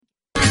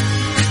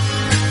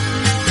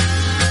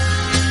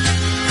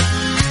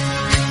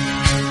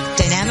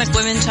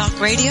Women Talk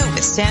Radio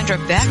with Sandra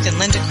Beck and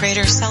Linda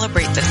Kreter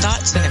celebrate the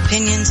thoughts and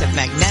opinions of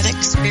magnetic,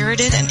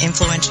 spirited, and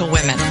influential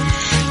women.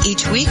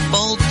 Each week,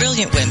 bold,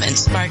 brilliant women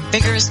spark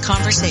vigorous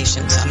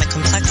conversations on the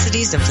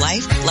complexities of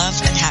life, love,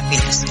 and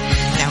happiness.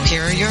 Now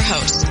here are your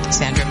hosts,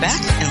 Sandra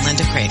Beck and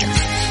Linda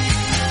Kreter.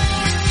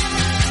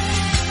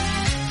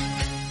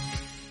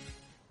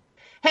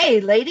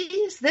 Hey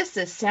ladies, this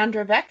is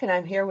Sandra Beck and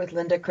I'm here with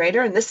Linda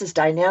Kreter and this is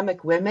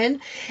Dynamic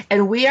Women,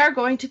 and we are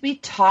going to be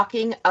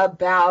talking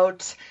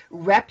about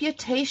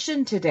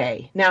reputation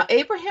today. Now,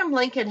 Abraham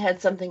Lincoln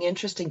had something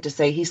interesting to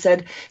say. He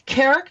said,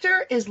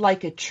 character is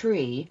like a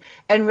tree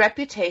and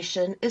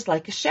reputation is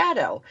like a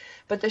shadow,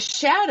 but the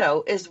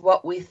shadow is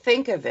what we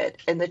think of it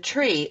and the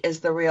tree is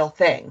the real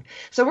thing.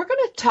 So we're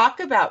going to talk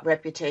about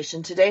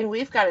reputation today, and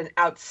we've got an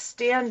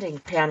outstanding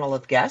panel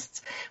of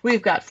guests.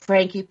 We've got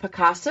Frankie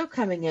Picasso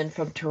coming in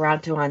from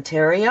Toronto,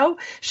 Ontario,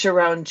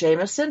 ShaRon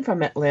Jamison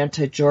from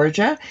Atlanta,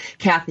 Georgia,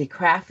 Cathy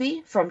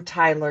Kravfe from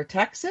Tyler,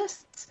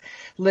 Texas,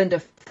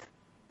 Linda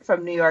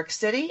from New York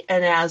City,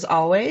 and as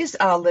always,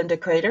 Linda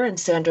Kreter and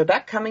Sandra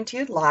Beck coming to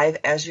you live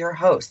as your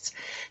hosts.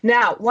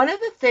 Now, one of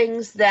the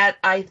things that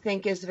I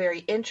think is very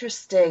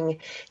interesting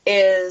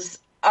is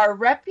our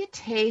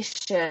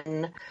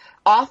reputation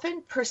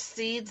often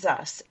precedes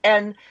us,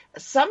 and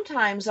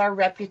sometimes our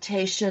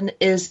reputation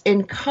is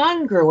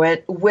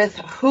incongruent with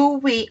who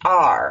we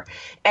are.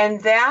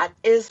 And that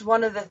is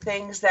one of the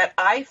things that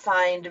I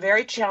find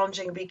very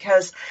challenging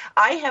because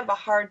I have a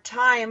hard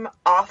time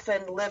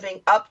often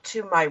living up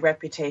to my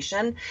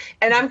reputation.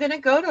 And I'm going to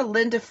go to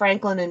Linda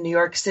Franklin in New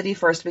York City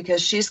first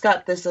because she's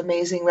got this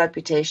amazing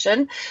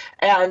reputation.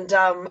 And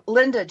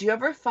Linda, do you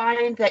ever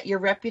find that your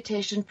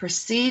reputation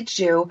precedes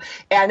you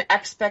and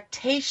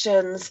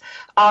expectations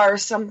are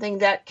something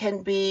that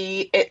can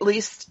be at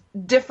least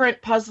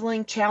different,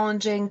 puzzling,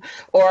 challenging,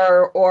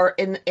 or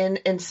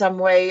in some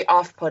way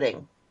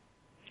off-putting?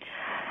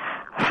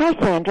 Hi,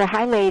 Sandra.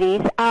 Hi,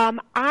 ladies.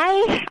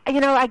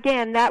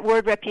 Again, that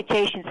word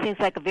reputation seems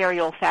like a very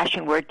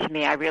old-fashioned word to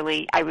me. I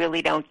really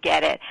don't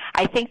get it.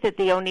 I think that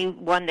the only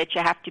one that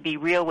you have to be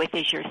real with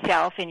is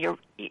yourself and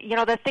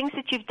the things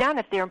that you've done.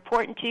 If they're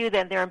important to you,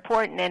 then they're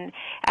important. And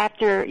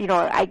after,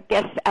 I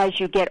guess as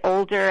you get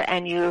older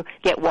and you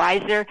get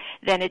wiser,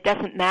 then it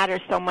doesn't matter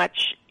so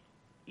much,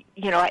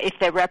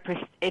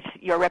 if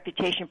your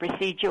reputation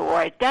precedes you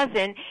or it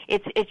doesn't.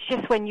 It's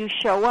just when you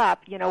show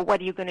up,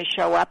 what are you going to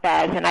show up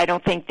as? And I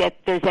don't think that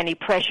there's any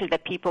pressure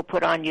that people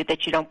put on you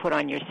that you don't put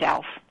on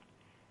yourself.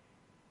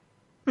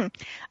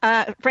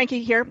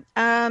 Frankie here.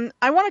 I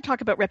want to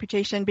talk about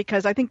reputation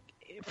because I think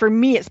for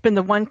me, it's been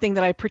the one thing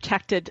that I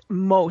protected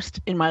most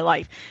in my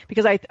life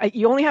because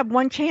you only have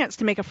one chance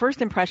to make a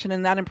first impression,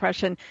 and that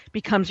impression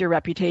becomes your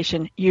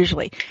reputation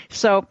usually.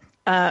 So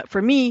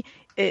for me,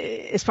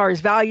 as far as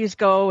values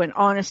go and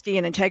honesty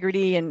and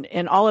integrity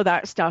and all of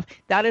that stuff,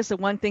 that is the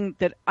one thing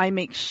that I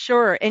make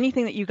sure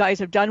anything that you guys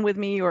have done with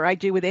me or I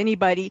do with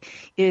anybody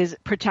is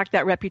protect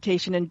that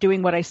reputation and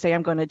doing what I say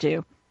I'm going to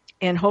do.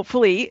 And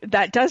hopefully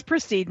that does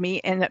precede me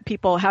and that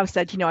people have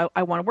said,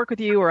 I want to work with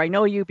you or I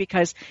know you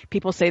because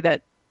people say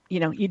that,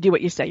 you do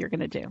what you say you're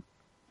going to do.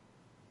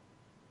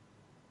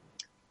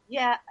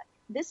 Yeah,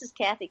 this is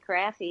Cathy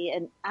Kravfe,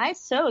 and I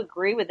so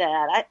agree with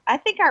that. I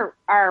think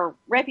our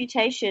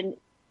reputation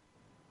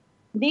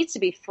needs to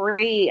be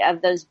free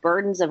of those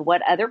burdens of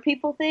what other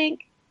people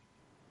think.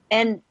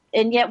 And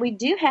yet we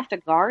do have to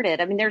guard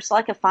it. I mean, there's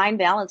like a fine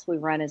balance we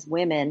run as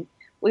women.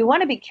 We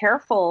want to be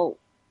careful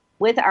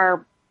with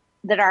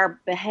that our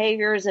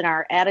behaviors and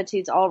our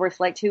attitudes all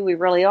reflect who we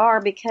really are,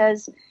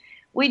 because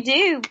we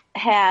do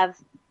have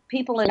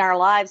people in our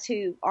lives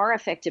who are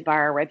affected by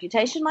our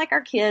reputation, like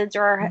our kids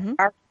or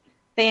our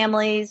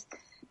families,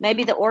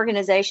 maybe the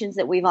organizations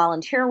that we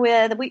volunteer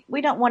with.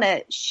 We don't want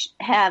to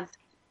have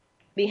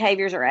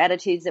behaviors or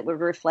attitudes that would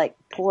reflect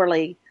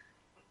poorly,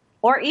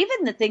 or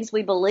even the things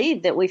we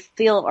believe that we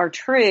feel are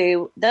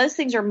true. Those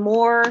things are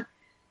more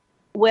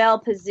well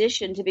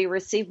positioned to be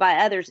received by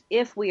others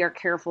if we are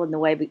careful in the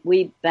way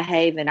we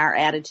behave in our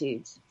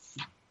attitudes.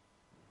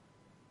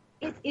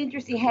 It's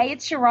interesting. Hey,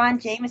 it's ShaRon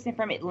Jamison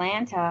from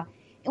Atlanta.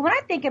 And when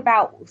I think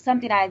about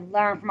something I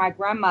learned from my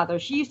grandmother,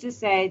 she used to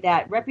say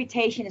that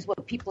reputation is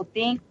what people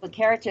think, but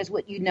character is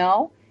what you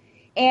know.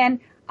 And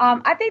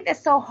I think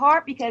that's so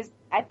hard because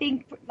I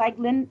think, like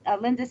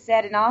Linda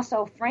said, and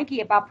also Frankie,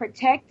 about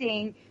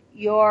protecting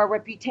your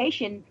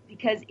reputation,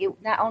 because it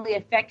not only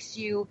affects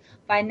you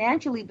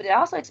financially, but it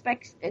also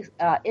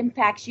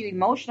impacts you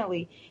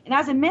emotionally. And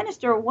as a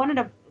minister, one of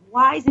the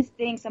wisest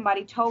things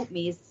somebody told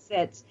me is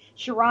that,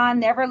 ShaRon,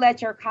 never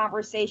let your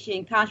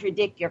conversation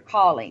contradict your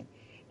calling.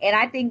 And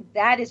I think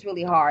that is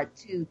really hard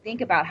to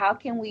think about. How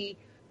can we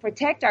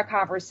protect our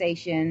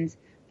conversations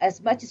as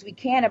much as we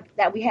can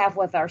that we have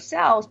with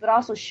ourselves, but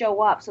also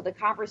show up so the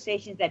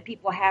conversations that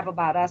people have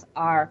about us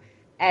are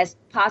as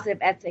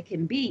positive as they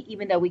can be,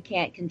 even though we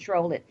can't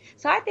control it.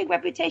 So I think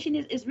reputation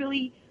is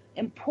really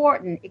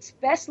important,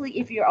 especially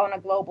if you're on a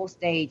global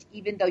stage.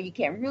 Even though you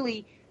can't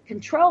really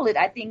control it,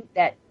 I think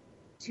that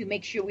to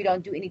make sure we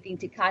don't do anything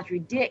to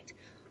contradict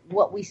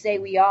what we say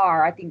we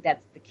are, I think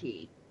that's the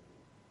key.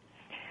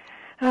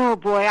 Oh,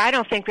 boy, I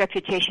don't think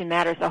reputation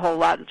matters a whole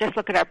lot. Just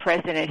look at our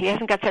president. He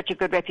hasn't got such a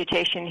good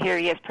reputation. Here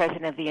he is,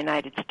 president of the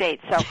United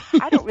States. So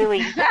I don't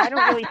really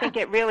think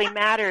it really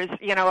matters,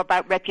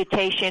 about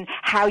reputation,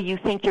 how you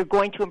think you're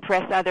going to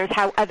impress others,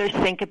 how others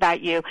think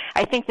about you.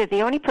 I think that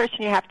the only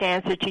person you have to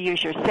answer to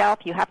is yourself.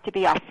 You have to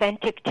be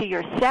authentic to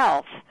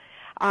yourself.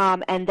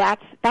 And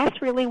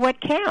that's really what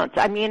counts.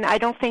 I mean, I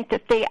don't think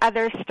that the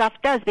other stuff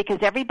does, because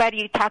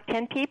you talk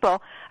 10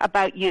 people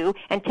about you,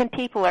 and 10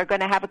 people are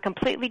going to have a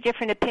completely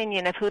different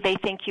opinion of who they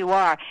think you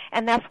are.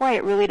 And that's why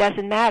it really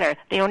doesn't matter.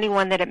 The only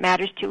one that it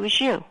matters to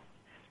is you.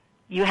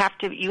 You have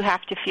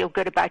to feel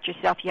good about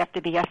yourself. You have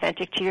to be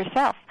authentic to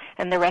yourself,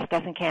 and the rest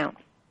doesn't count.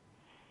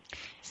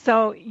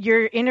 So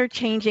you're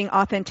interchanging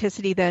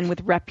authenticity then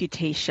with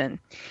reputation.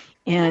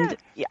 And,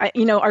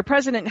 our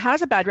president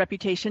has a bad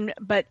reputation,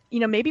 but,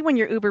 maybe when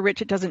you're uber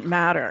rich, it doesn't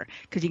matter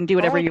because you can do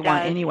whatever you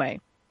want anyway.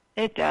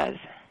 It does.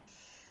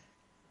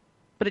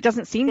 But it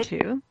doesn't seem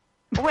to.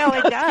 Well,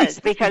 it does,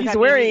 because he's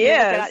where he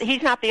is.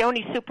 He's not the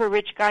only super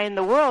rich guy in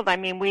the world. I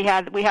mean, we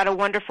had a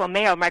wonderful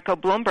mayor, Michael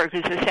Bloomberg,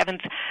 who's the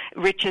 7th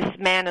richest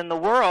man in the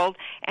world,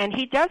 and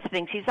he does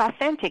things. He's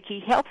authentic. He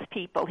helps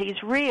people.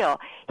 He's real.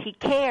 He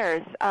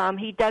cares.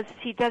 He does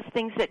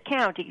things that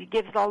count. He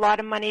gives a lot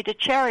of money to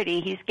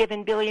charity. He's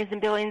given billions and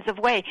billions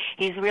away.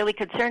 He's really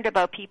concerned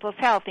about people's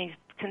health. He's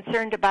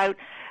concerned about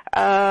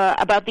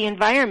the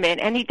environment,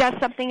 and he does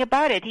something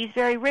about it. He's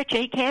very rich,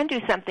 and he can do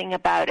something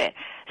about it.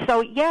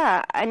 So,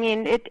 yeah, I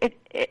mean,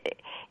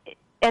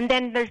 and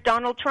then there's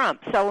Donald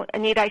Trump. So,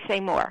 need I say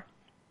more?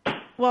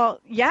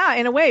 Well, yeah,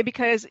 in a way,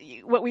 because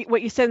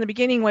what you said in the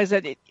beginning was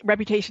that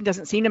reputation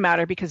doesn't seem to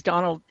matter because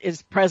Donald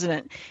is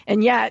president,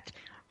 and yet,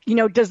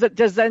 does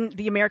then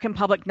the American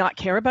public not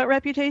care about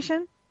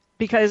reputation?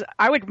 Because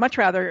I would much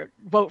rather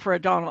vote for a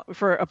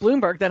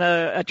Bloomberg than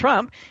a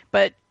Trump,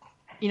 but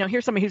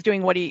here's somebody who's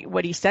doing what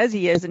he says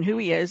he is and who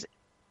he is,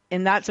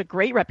 and that's a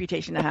great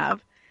reputation to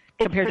have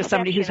compared to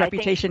somebody whose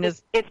reputation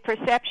is. It's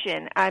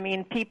perception. I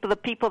mean, the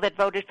people that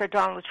voted for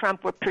Donald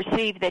Trump were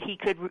perceived that he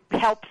could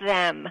help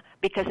them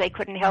because they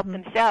couldn't help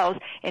themselves,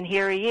 and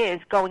here he is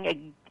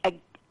going a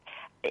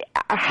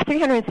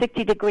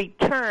 360-degree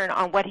turn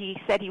on what he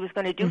said he was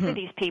going to do for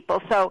these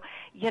people. So,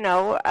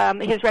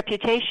 his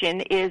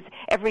reputation is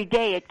every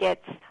day it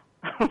gets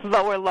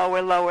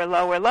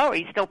lower.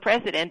 He's still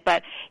president,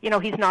 but,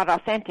 he's not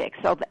authentic.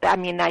 So,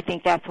 I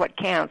think that's what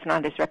counts,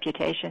 not his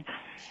reputation.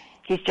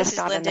 He's just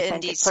not an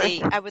authentic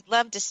person. I would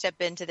love to step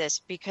into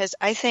this because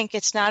I think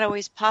it's not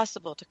always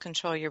possible to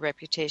control your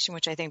reputation,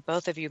 which I think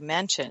both of you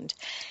mentioned.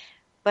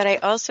 But I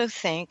also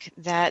think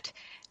that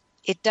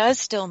it does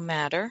still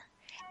matter,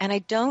 and I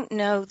don't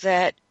know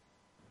that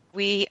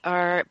we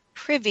are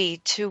privy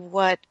to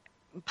what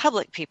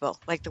public people,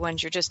 like the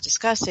ones you're just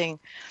discussing,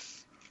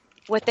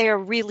 what they are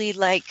really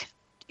like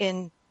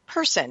in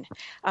person,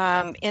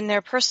 in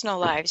their personal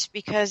lives,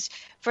 because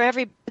for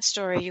every bad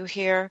story you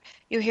hear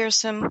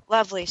some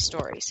lovely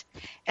stories.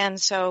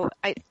 And so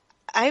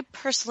I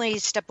personally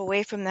step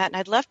away from that, and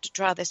I'd love to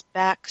draw this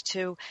back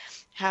to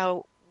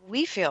how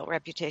we feel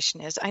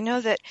reputation is. I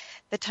know that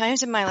the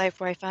times in my life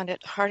where I found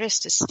it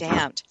hardest to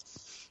stand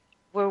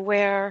were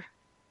where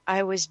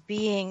I was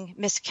being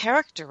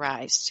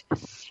mischaracterized.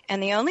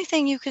 And the only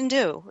thing you can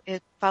do,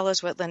 it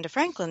follows what Linda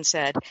Franklin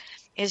said,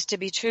 is to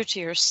be true to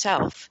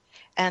yourself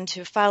and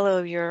to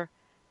follow your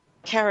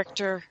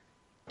character,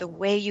 the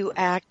way you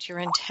act, your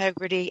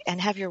integrity, and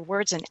have your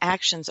words and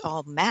actions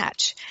all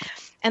match.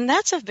 And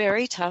that's a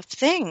very tough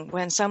thing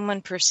when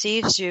someone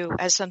perceives you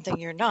as something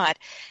you're not.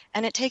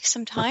 And it takes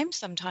some time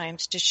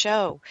sometimes to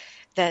show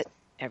that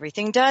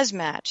everything does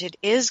match. It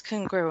is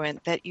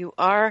congruent, that you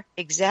are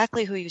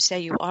exactly who you say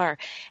you are.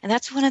 And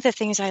that's one of the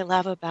things I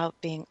love about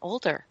being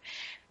older.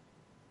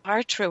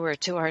 Are truer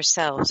to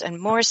ourselves and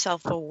more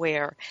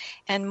self-aware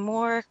and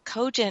more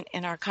cogent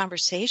in our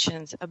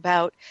conversations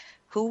about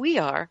who we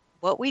are,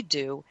 what we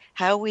do,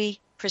 how we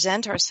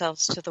present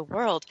ourselves to the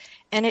world.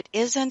 And it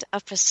isn't a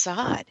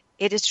facade.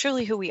 It is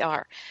truly who we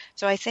are.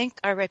 So I think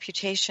our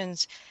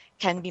reputations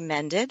can be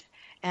mended,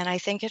 and I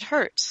think it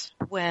hurts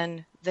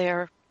when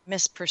they're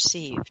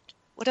misperceived.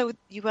 What do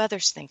you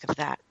others think of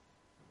that?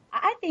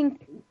 I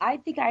think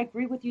I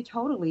agree with you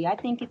totally. I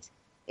think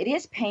it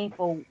is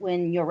painful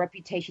when your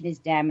reputation is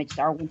damaged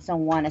or when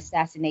someone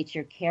assassinates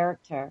your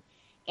character.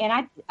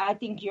 And I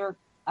think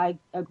I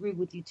agree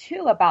with you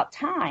too about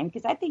time,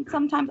 because I think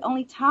sometimes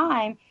only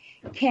time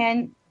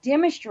can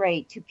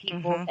demonstrate to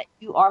people that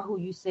you are who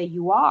you say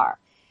you are.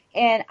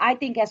 And I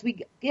think as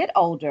we get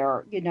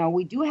older,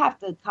 we do have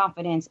the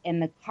confidence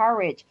and the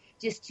courage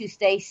just to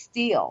stay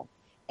still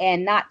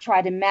and not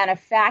try to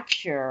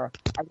manufacture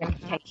a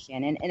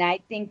reputation. And I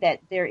think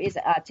that there is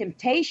a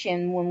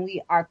temptation when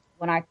our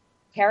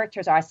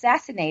characters are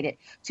assassinated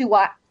to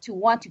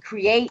want to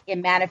create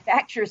and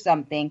manufacture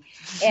something.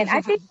 And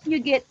I think you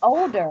get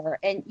older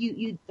and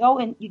you go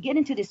and you get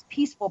into this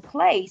peaceful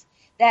place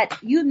that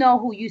you know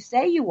who you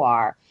say you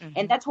are.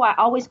 And that's why I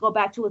always go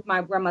back to what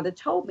my grandmother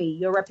told me.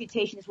 Your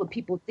reputation is what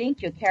people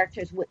think. Your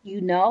character is what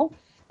you know.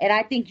 And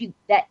I think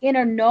that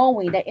inner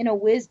knowing, that inner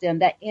wisdom,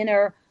 that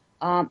inner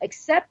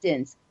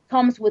Acceptance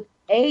comes with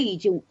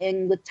age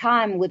and with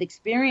time, with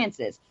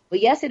experiences. But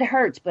yes, it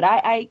hurts. But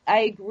I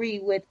agree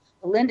with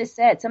what Linda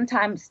said.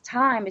 Sometimes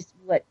time is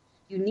what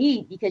you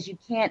need, because you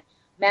can't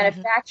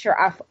manufacture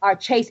or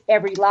chase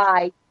every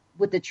lie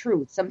with the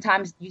truth.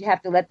 Sometimes you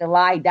have to let the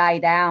lie die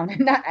down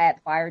and not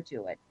add fire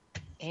to it.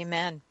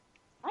 Amen.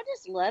 I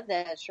just love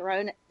that,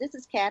 ShaRon. This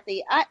is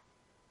Cathy.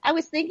 I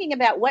was thinking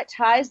about what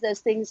ties those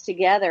things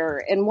together,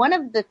 and one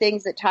of the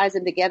things that ties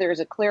them together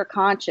is a clear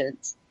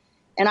conscience.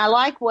 And I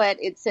like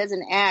what it says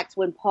in Acts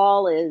when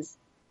Paul is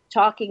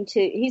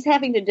he's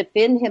having to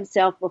defend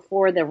himself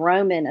before the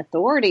Roman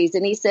authorities,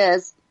 and he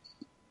says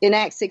in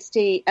Acts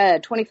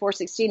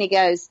 24:16, he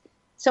goes,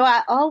 "So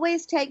I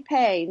always take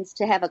pains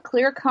to have a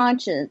clear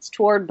conscience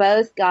toward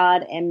both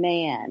God and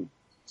man."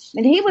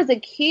 And he was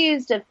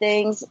accused of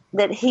things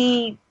that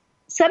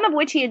some of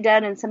which he had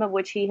done and some of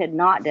which he had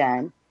not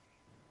done,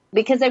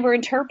 because they were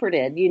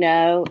interpreted,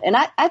 And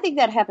I think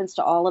that happens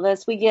to all of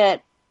us. We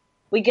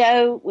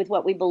go with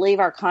what we believe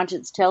our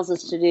conscience tells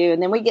us to do,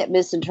 and then we get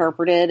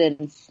misinterpreted.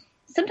 And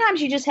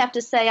sometimes you just have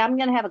to say, I'm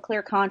going to have a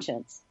clear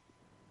conscience.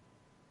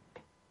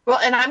 Well,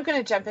 and I'm going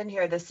to jump in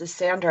here. This is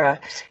Sandra.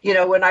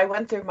 When I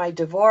went through my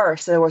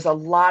divorce, there was a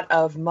lot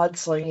of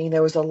mudslinging.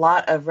 There was a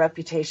lot of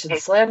reputation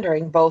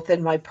slandering, both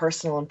in my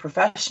personal and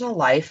professional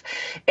life.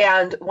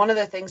 And one of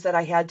the things that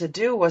I had to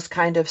do was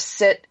kind of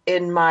sit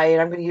in and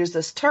I'm going to use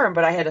this term,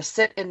 but I had to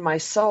sit in my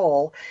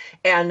soul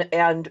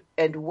and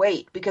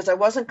wait, because I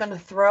wasn't going to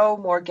throw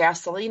more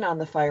gasoline on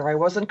the fire. I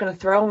wasn't going to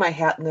throw my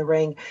hat in the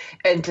ring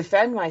and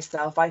defend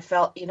myself. I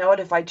felt,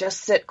 if I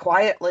just sit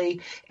quietly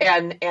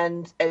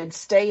and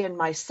stay in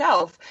myself,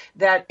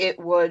 that it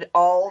would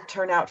all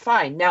turn out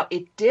fine. Now,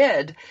 it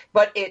did,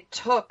 but it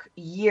took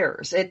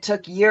years. It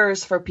took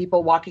years for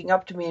people walking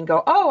up to me and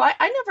go, "Oh,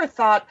 I never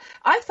thought,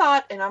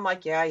 and I'm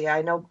like, yeah,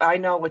 I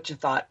know what you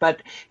thought,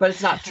 but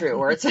it's not true,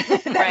 or it's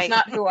that's Right.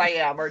 not who I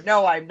am, or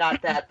no, I'm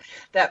not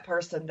that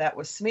person that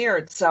was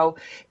smeared." So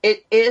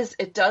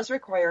it does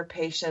require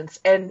patience.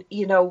 And,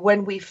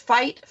 when we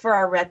fight for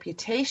our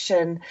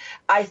reputation,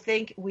 I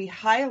think we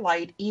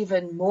highlight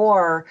even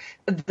more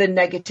the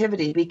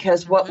negativity,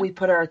 because what we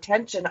put our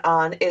attention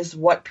on is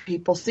what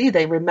people see.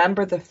 They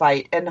remember the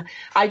fight. And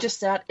I just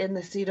sat in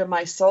the seat of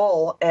my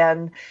soul,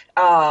 and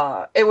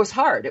it was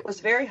hard. It was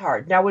very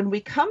hard. Now, when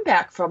we come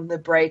back from the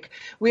break,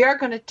 we are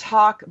going to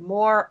talk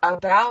more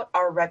about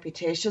our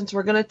reputations.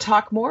 We're going to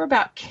talk more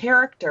about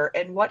character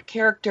and what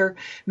character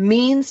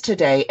means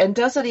today, and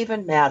does it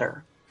even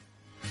matter?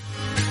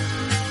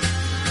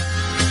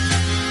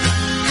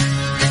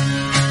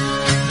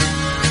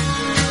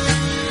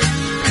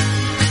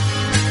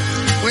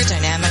 We're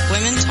Dynamic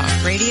Women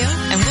Talk Radio,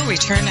 and we'll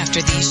return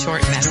after these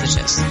short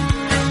messages.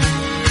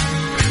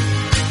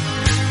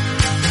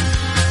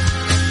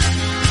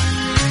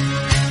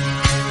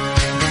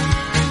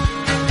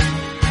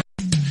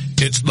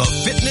 It's the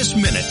Fitness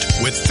Minute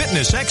with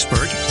fitness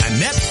expert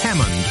Annette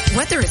Hammond.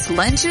 Whether it's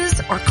lunges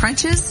or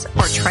crunches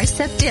or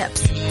tricep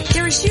dips,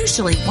 there is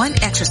usually one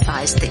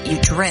exercise that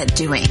you dread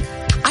doing.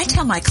 I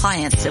tell my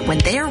clients that when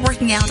they are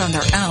working out on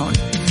their own,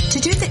 to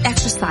do the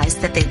exercise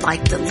that they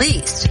like the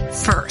least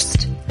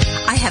first.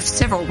 I have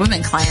several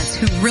women clients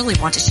who really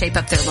want to shape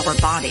up their lower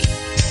body,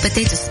 but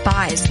they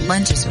despise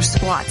lunges or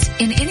squats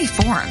in any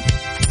form.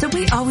 So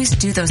we always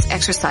do those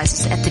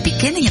exercises at the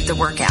beginning of the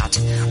workout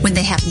when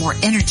they have more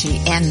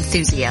energy and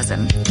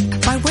enthusiasm.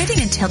 By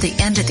waiting until the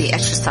end of the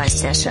exercise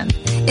session,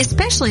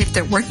 especially if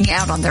they're working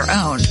out on their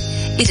own,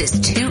 it is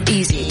too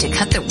easy to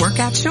cut the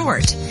workout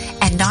short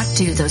and not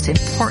do those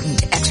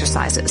important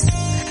exercises.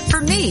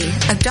 For me,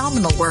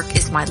 abdominal work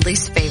is my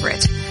least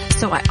favorite,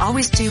 so I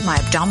always do my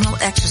abdominal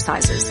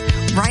exercises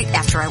right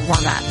after I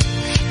warm up.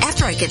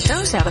 After I get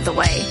those out of the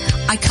way,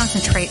 I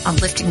concentrate on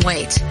lifting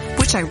weights,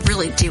 which I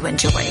really do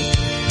enjoy.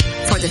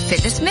 For the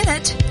Fitness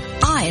Minute,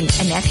 I'm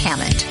Annette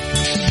Hammond.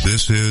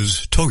 This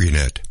is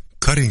TogiNet,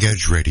 Cutting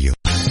Edge Radio.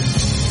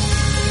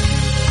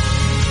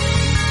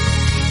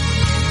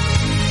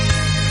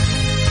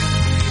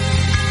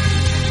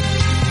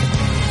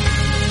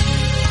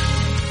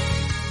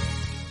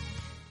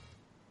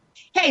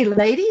 Hey,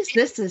 ladies,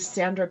 this is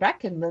Sandra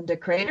Beck and Linda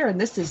Kreter,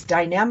 and this is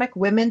Dynamic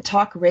Women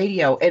Talk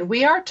Radio. And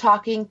we are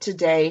talking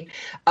today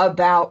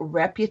about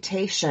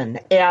reputation.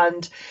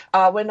 And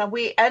when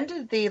we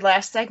ended the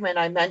last segment,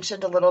 I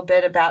mentioned a little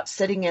bit about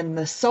sitting in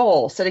the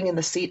soul, sitting in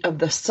the seat of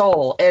the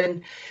soul.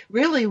 And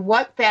really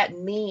what that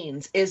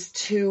means is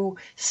to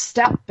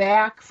step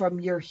back from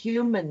your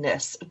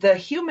humanness. The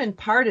human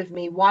part of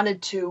me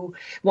wanted to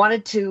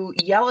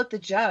yell at the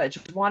judge,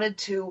 wanted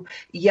to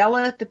yell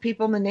at the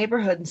people in the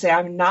neighborhood and say,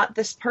 I'm not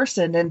this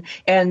person,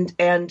 and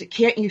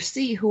can't you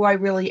see who I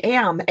really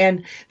am?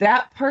 And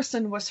that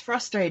person was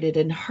frustrated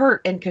and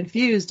hurt and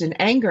confused and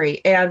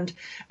angry. And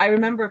I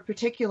remember a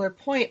particular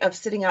point of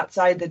sitting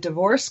outside the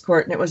divorce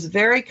court, and it was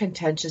very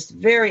contentious,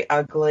 very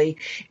ugly,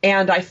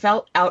 and I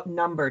felt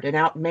outnumbered and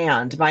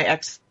outmanned. My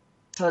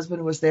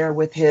husband was there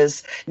with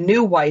his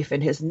new wife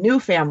and his new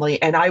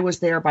family, and I was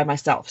there by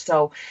myself.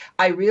 So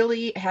I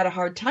really had a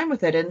hard time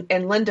with it.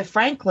 And Linda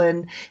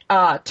Franklin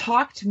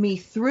talked me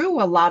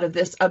through a lot of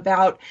this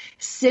about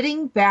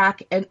sitting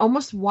back and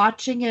almost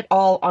watching it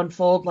all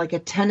unfold like a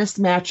tennis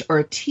match or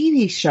a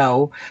TV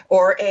show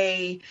or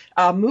a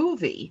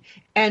movie.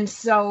 And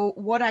so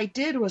what I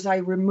did was I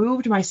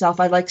removed myself.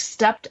 I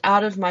stepped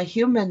out of my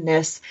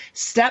humanness,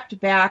 stepped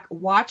back,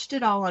 watched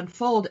it all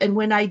unfold. And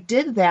when I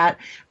did that,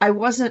 I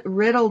wasn't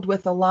riddled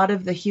with a lot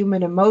of the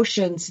human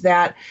emotions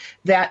that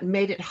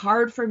made it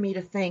hard for me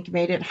to think,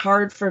 made it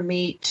hard for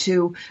me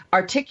to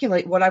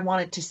articulate what I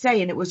wanted to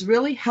say. And it was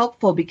really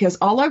helpful because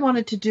all I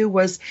wanted to do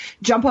was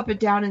jump up and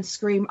down and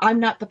scream, I'm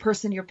not the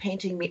person you're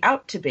painting me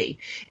out to be.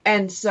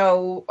 And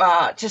so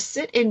to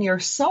sit in your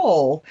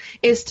soul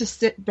is to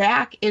sit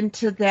back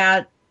into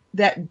that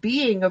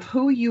being of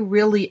who you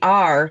really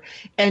are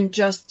and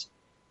just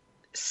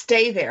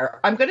stay there.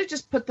 I'm going to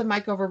just put the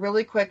mic over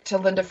really quick to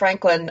Linda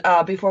Franklin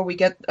before we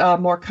get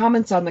more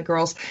comments on the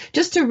girls,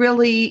 just to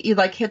really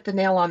hit the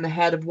nail on the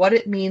head of what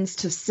it means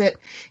to sit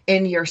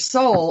in your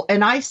soul.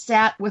 And I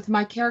sat with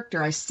my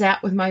character. I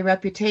sat with my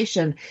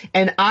reputation,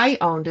 and I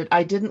owned it.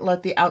 I didn't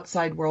let the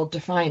outside world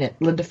define it.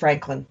 Linda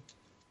Franklin.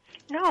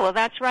 No, well,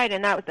 that's right,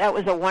 and that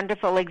was a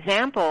wonderful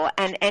example.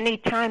 And any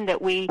time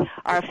that we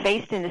are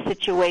faced in a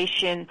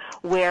situation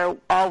where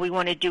all we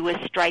want to do is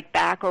strike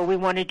back, or we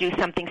want to do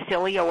something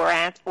silly, or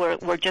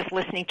we're just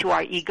listening to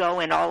our ego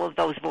and all of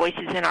those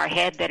voices in our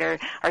head that are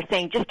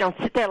saying, just don't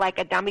sit there like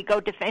a dummy, go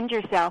defend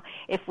yourself.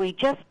 If we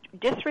just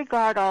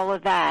disregard all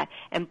of that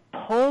and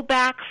pull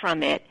back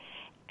from it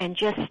and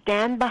just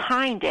stand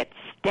behind it,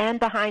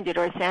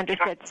 or as Sandra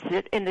said,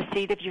 sit in the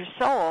seat of your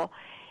soul,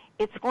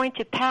 it's going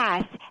to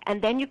pass,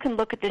 and then you can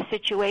look at the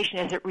situation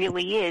as it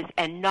really is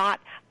and not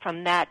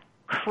from that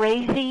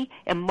crazy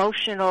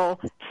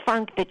emotional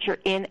funk that you're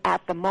in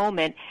at the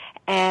moment.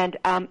 And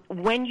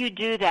when you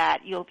do that,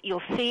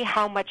 you'll see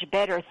how much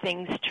better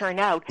things turn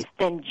out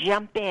than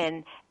jump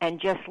in and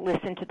just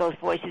listen to those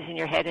voices in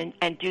your head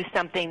and do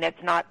something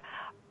that's not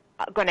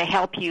going to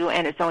help you,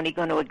 and it's only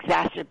going to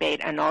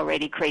exacerbate an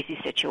already crazy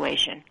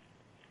situation.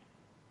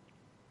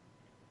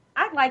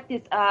 I like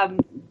this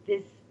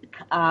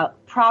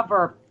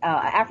proverb,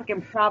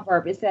 African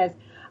proverb. It says,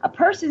 a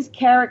person's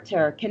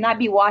character cannot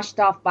be washed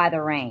off by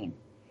the rain.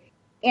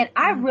 And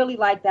I really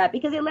like that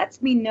because it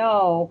lets me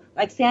know,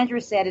 like Sandra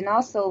said and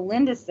also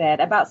Linda said,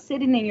 about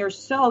sitting in your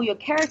soul. Your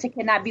character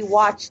cannot be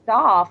washed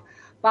off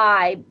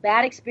by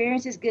bad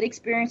experiences, good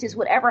experiences,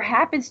 whatever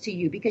happens to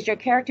you, because your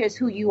character is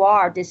who you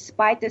are,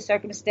 despite the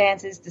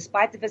circumstances,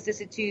 despite the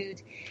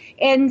vicissitudes.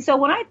 And so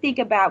when I think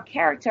about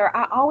character,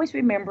 I always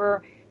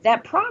remember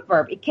that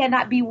proverb. It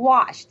cannot be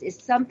washed.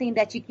 It's something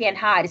that you can't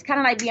hide. It's kind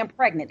of like being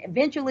pregnant.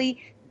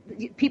 Eventually,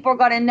 people are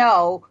going to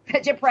know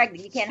that you're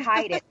pregnant. You can't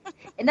hide it.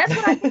 And that's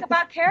what I think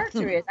about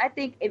character is. I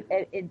think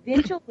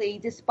eventually,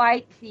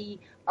 despite the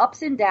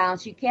ups and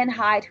downs, you can't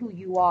hide who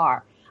you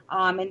are.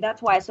 And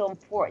that's why it's so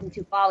important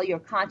to follow your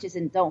conscience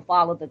and don't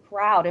follow the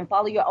crowd, and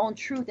follow your own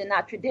truth and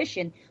not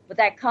tradition. But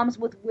that comes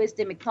with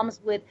wisdom. It comes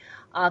with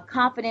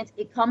confidence.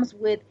 It comes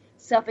with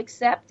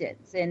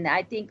self-acceptance. And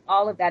I think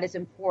all of that is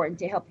important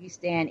to help you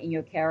stand in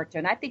your character.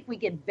 And I think we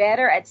get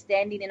better at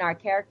standing in our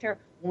character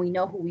when we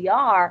know who we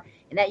are.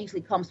 And that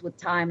usually comes with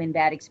time and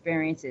bad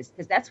experiences,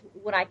 because that's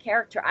when our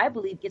character, I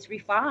believe, gets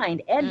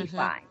refined and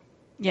refined.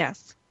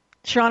 Yes.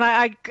 ShaRon,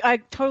 I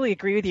totally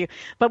agree with you.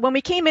 But when we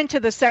came into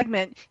the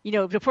segment,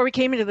 before we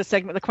came into the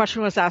segment, the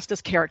question was asked,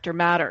 does character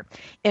matter?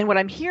 And what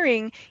I'm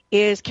hearing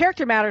is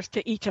character matters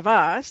to each of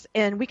us,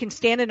 and we can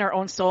stand in our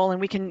own soul,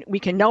 and we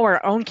can know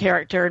our own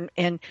character,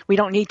 and we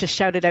don't need to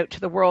shout it out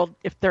to the world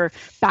if they're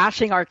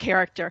bashing our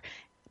character.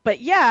 But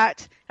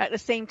yet, at the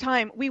same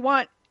time, we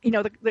want,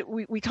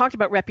 we talked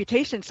about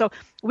reputation, so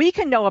we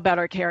can know about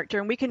our character,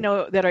 and we can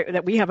know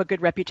that we have a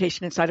good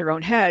reputation inside our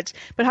own heads.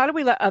 But how do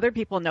we let other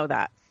people know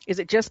that? Is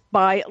it just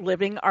by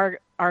living our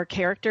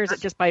character? Is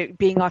it just by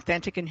being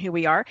authentic in who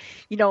we are?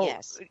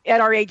 Yes. At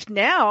our age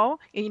now,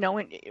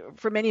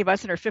 for many of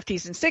us in our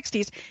 50s and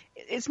 60s,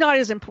 it's not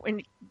as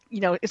important.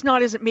 It's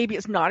not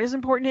as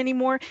important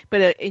anymore.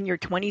 But in your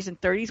 20s and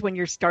 30s, when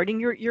you're starting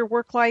your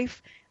work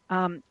life,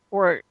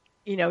 or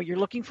you're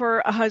looking for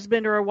a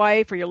husband or a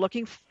wife, or you're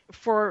looking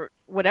for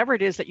whatever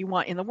it is that you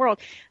want in the world,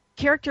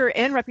 character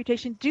and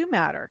reputation do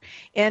matter.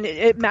 And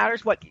it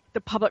matters what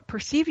the public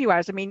perceive you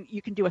as. I mean,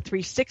 you can do a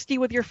 360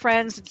 with your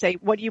friends and say,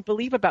 what do you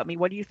believe about me?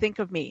 What do you think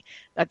of me?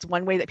 That's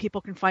one way that people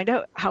can find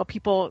out how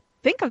people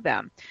think of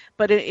them.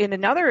 But in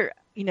another,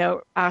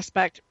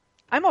 aspect,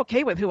 I'm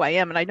okay with who I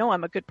am, and I know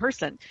I'm a good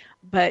person.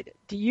 But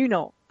do you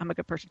know I'm a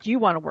good person? Do you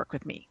want to work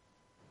with me?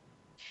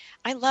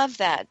 I love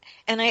that.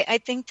 And I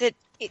think that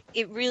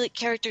it really,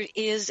 character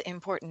is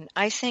important.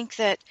 I think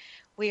that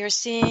we are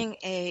seeing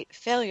a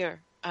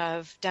failure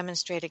of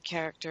demonstrated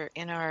character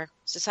in our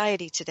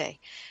society today.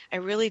 I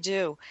really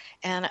do.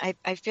 And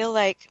I feel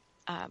like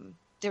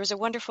there was a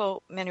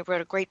wonderful man who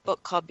wrote a great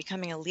book called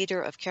Becoming a Leader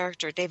of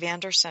Character, Dave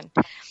Anderson.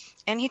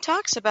 And he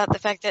talks about the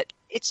fact that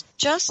it's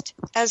just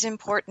as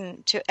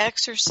important to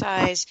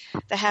exercise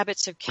the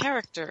habits of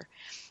character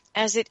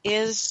as it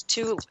is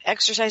to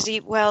exercise,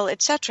 eat well,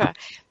 etc.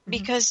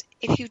 Because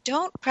if you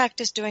don't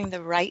practice doing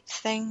the right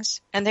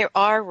things, and there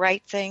are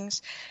right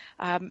things,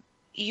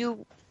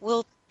 you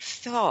will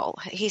fall.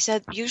 He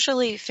said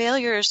usually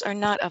failures are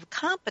not of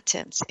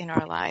competence in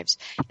our lives.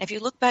 If you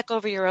look back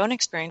over your own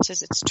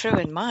experiences, it's true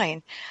in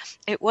mine.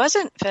 It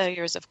wasn't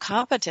failures of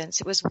competence.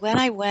 It was when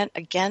I went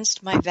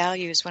against my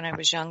values when I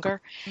was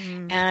younger,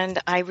 and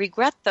I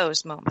regret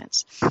those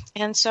moments.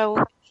 And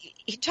so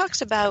he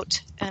talks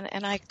about,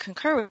 and I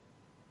concur,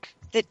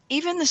 that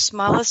even the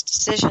smallest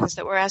decisions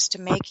that we're asked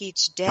to make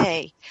each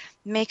day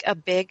make a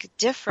big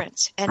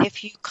difference. And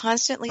if you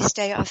constantly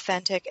stay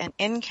authentic and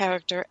in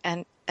character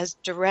and as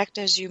direct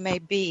as you may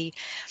be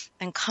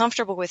and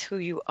comfortable with who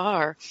you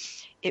are,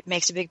 it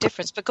makes a big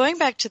difference. But going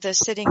back to the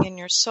sitting in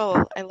your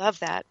soul, I love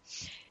that.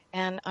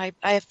 And I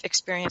have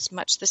experienced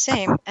much the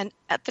same. And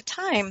at the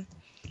time,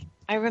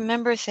 I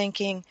remember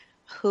thinking,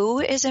 who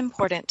is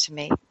important to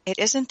me? It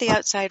isn't the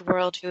outside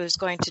world who is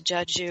going to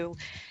judge you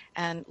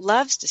and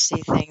loves to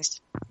see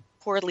things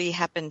poorly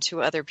happen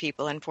to other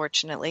people,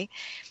 unfortunately.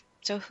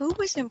 So who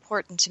was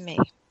important to me?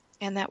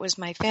 And that was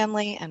my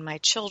family and my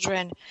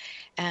children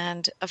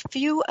and a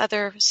few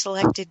other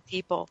selected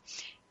people.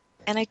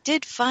 And I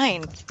did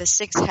find the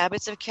 6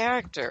 habits of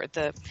character,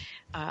 the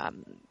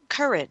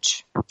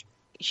courage,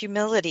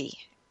 humility,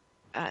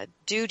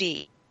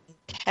 duty,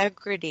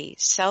 integrity,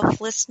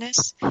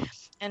 selflessness,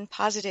 and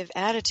positive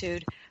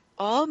attitude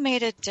all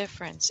made a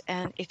difference.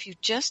 And if you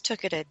just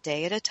took it a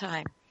day at a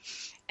time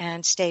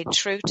and stayed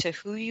true to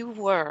who you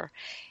were,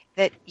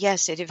 that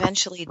yes, it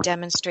eventually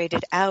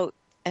demonstrated out,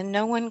 and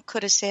no one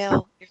could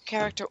assail your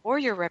character or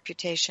your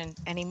reputation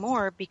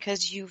anymore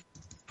because you've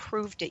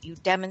proved it, you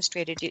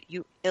demonstrated it,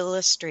 you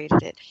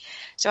illustrated it.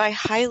 So I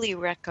highly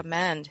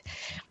recommend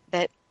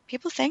that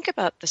people think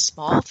about the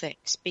small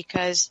things,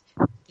 because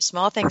the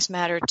small things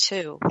matter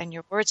too, and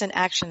your words and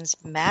actions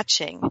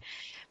matching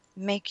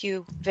make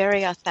you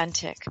very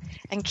authentic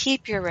and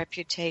keep your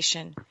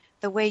reputation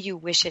the way you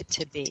wish it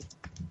to be.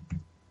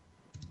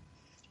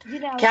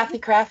 Cathy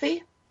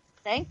Kravfe?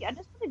 Thank you. I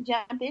just want to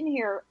jump in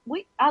here.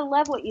 I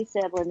love what you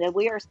said, Linda.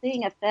 We are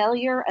seeing a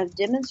failure of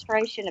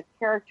demonstration of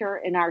character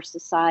in our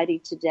society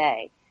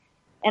today.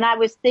 And I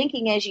was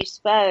thinking as you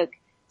spoke,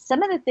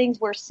 some of the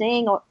things we're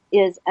seeing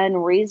is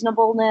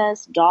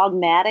unreasonableness,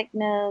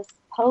 dogmaticness,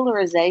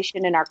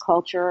 polarization in our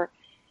culture.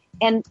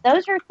 And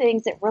those are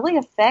things that really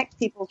affect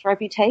people's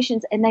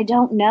reputations, and they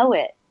don't know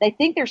it. They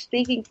think they're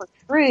speaking for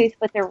truth,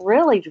 but they're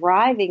really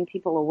driving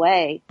people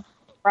away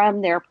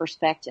from their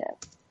perspective.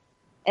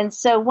 And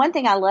so one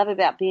thing I love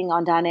about being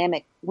on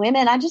Dynamic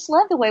Women, I just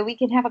love the way we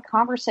can have a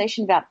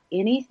conversation about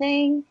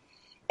anything,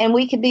 and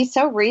we can be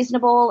so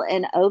reasonable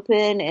and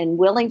open and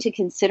willing to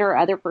consider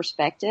other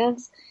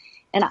perspectives.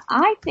 And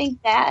I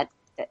think that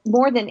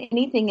more than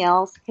anything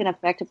else can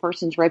affect a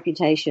person's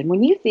reputation.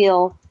 When you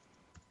feel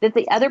that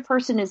the other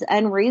person is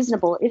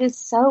unreasonable, it is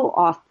so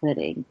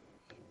off-putting.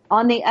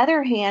 On the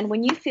other hand,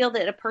 when you feel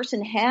that a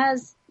person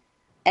has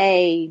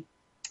a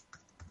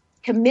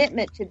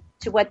commitment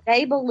to what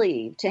they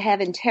believe, to have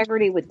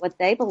integrity with what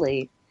they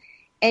believe,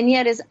 and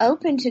yet is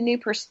open to new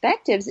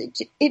perspectives,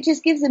 it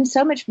just gives them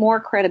so much more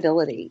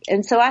credibility.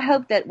 And so I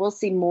hope that we'll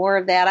see more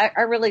of that.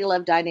 I really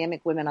love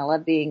Dynamic Women. I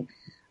love being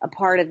a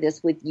part of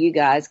this with you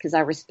guys because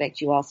I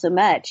respect you all so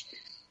much.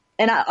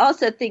 And I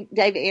also think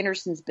Dave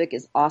Anderson's book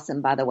is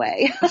awesome, by the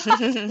way.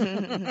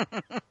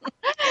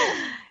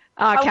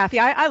 Cathy,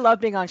 I love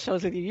being on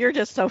shows with you. You're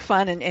just so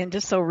fun and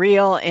just so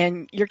real,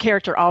 and your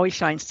character always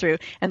shines through.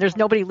 And there's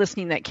nobody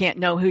listening that can't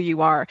know who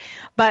you are.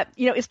 But,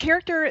 is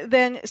character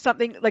then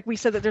something, like we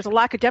said, that there's a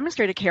lack of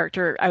demonstrated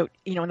character out,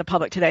 in the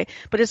public today.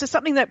 But is this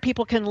something that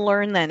people can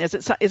learn then? Is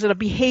it a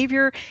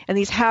behavior and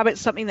these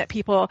habits something that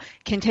people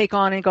can take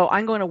on and go,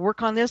 I'm going to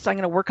work on this, I'm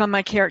going to work on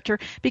my character?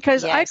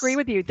 Because yes. I agree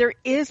with you. There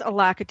is a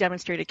lack of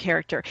demonstrated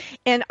character.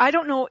 And I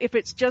don't know if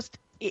it's just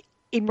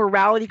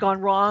immorality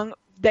gone wrong,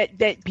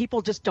 that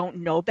people just don't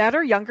know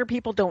better. Younger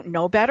people don't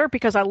know better,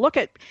 because I look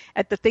at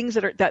the things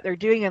that they're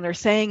doing and they're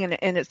saying,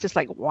 and it's just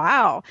like,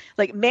 wow,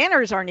 like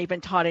manners aren't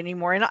even taught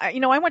anymore. And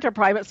I went to a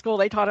private school,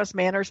 they taught us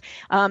manners.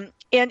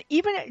 And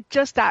even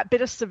just that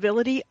bit of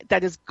civility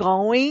that is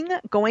going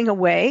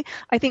away,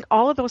 I think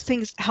all of those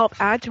things help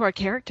add to our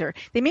character.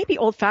 They may be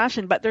old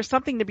fashioned, but there's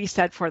something to be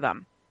said for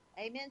them.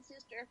 Amen,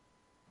 sister.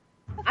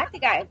 I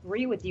think I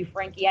agree with you,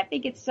 Frankie. I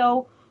think it's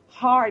so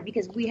hard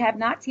because we have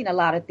not seen a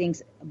lot of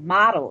things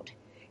modeled.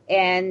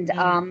 And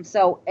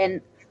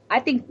and I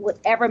think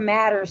whatever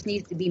matters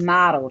needs to be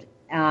modeled.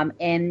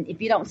 And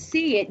if you don't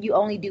see it, you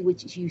only do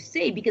what you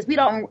see, because we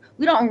don't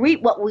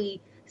reap what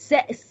we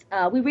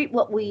we reap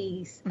what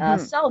we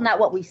sow, not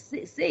what we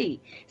see.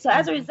 So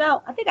as a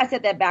result, I think I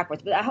said that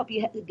backwards, but I hope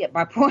you get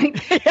my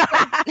point. What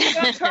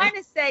I'm trying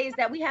to say is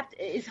that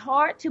it's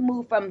hard to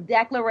move from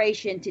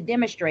declaration to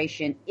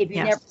demonstration if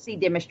you never see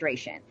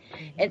demonstration.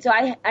 And so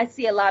I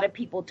see a lot of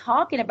people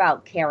talking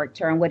about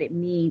character and what it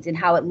means and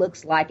how it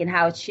looks like and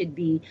how it should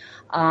be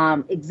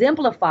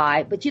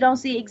exemplified, but you don't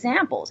see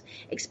examples,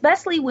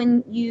 especially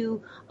when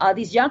you,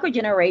 these younger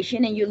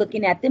generation, and you're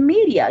looking at the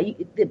media.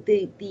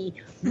 The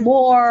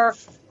more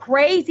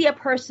crazy a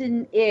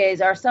person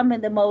is, or some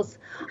of the most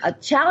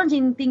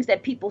challenging things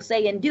that people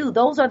say and do,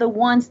 those are the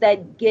ones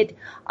that get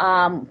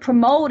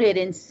promoted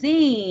and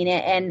seen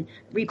and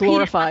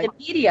repeated by the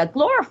media.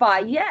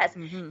 Glorified, yes.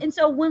 And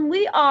so when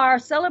we are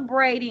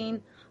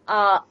celebrating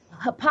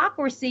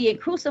hypocrisy and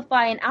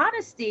crucifying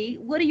honesty,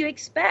 what do you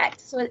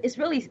expect? So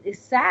it's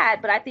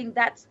sad, but I think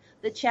that's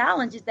the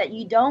challenge, is that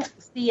you don't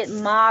see it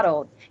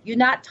modeled. You're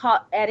not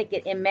taught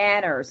etiquette and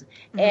manners.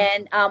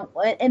 And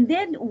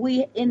then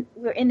we're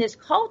in this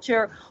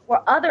culture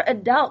where other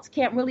adults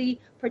can't really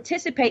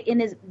participate in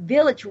this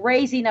village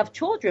raising of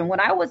children.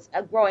 When I was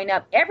growing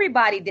up,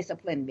 everybody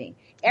disciplined me.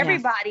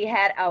 Everybody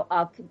had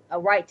a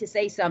right to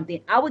say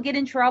something. I would get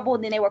in trouble,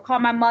 and then they would call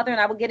my mother, and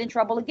I would get in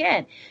trouble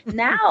again.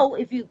 Now,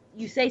 if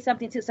you say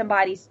something to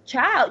somebody's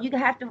child, you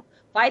have to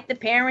fight the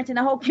parents and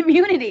the whole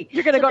community.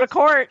 You're going to go to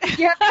court.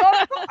 You have to go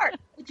to court.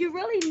 But you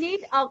really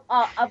need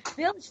a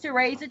village to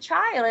raise a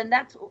child,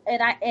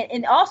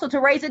 and also to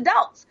raise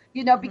adults.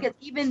 Because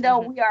even though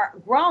we are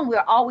grown, we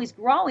are always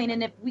growing,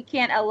 and if we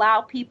can't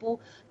allow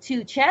people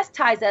to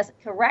chastise us,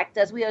 correct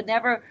us, we will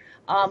never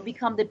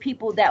become the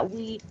people that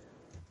we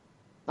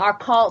are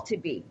called to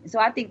be. So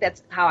I think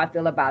that's how I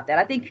feel about that.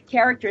 I think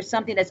character is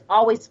something that's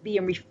always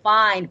being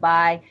refined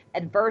by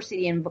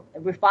adversity and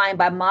refined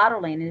by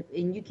modeling,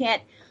 and you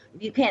can't.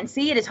 If you can't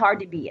see it, it's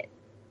hard to be it.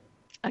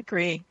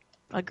 Agree.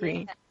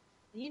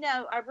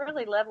 Yeah. I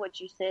really love what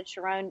you said,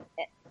 ShaRon.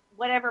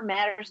 Whatever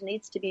matters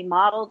needs to be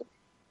modeled,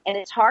 and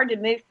it's hard to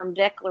move from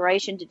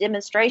declaration to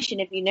demonstration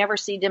if you never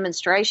see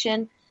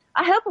demonstration.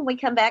 I hope when we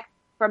come back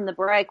from the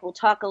break, we'll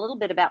talk a little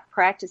bit about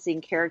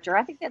practicing character.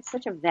 I think that's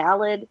such a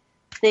valid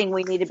thing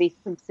we need to be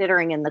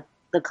considering in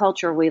the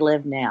culture we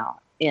live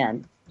now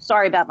in.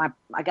 Sorry about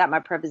I got my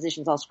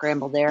prepositions all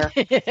scrambled there.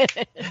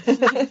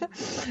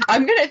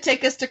 I'm going to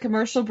take us to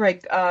commercial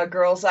break,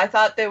 girls. I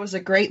thought there was a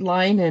great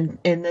line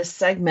in this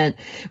segment.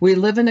 We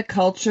live in a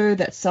culture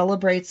that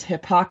celebrates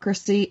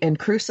hypocrisy and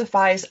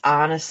crucifies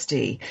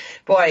honesty.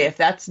 Boy, if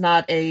that's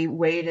not a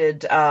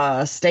weighted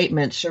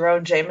statement,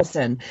 ShaRon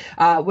Jamison.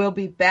 We'll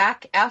be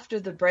back after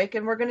the break,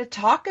 and we're going to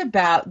talk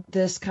about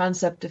this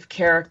concept of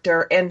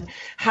character and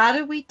how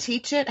do we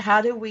teach it?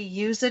 How do we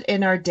use it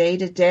in our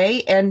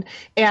day-to-day?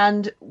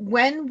 And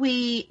when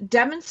we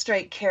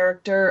demonstrate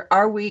character,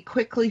 are we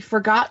quickly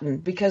forgotten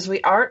because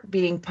we aren't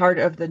being part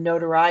of the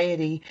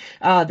notoriety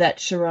that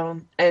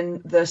ShaRon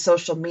and the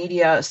social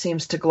media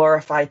seems to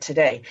glorify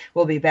today?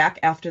 We'll be back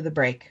after the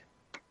break.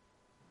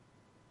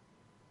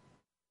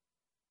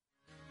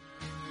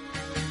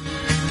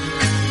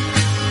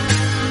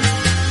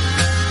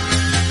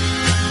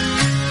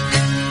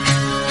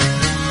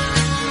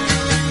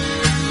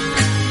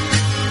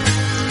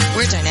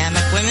 We're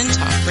Dynamic Women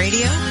Talk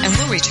Radio, and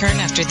we'll return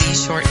after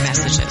these short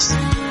messages.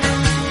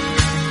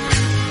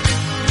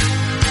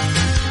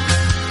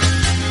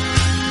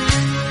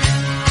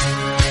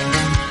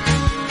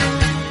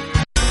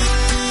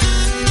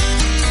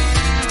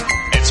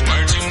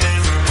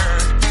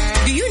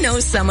 Do you know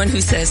someone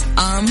who says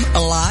a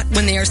lot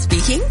when they are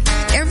speaking?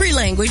 Every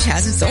language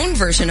has its own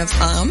version of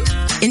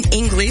In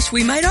English,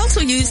 we might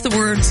also use the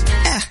words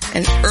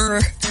and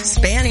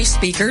Spanish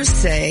speakers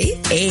say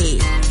a,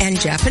 and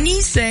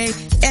Japanese say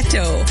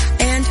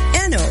eto and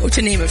eno,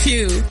 to name a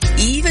few.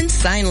 Even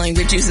sign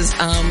language uses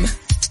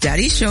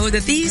Studies show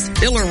that these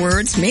filler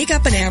words make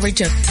up an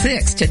average of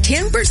 6 to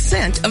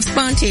 10% of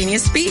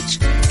spontaneous speech,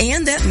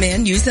 and that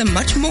men use them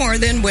much more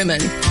than women.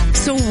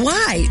 So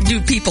why do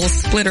people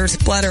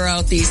splutter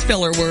out these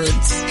filler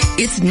words?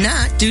 It's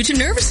not due to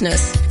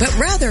nervousness, but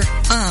rather,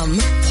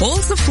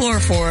 holds the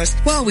floor for us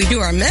while we do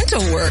our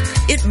mental work.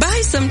 It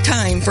buys some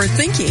time for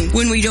thinking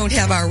when we don't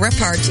have our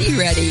repartee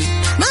ready.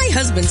 My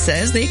husband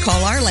says they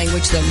call our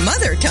language the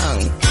mother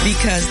tongue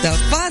because the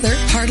father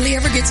hardly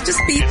ever gets to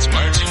speak.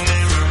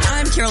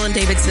 I'm Carolyn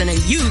Davidson, and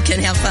you can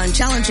have fun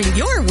challenging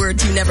your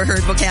words you never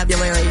heard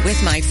vocabulary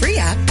with my free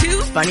app,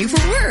 Too Funny for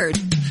Word.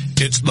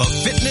 It's the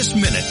Fitness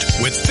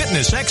Minute with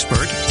fitness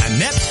expert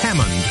Annette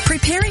Hammond.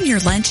 Preparing your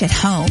lunch at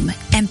home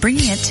and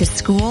bringing it to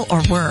school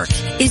or work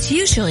is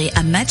usually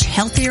a much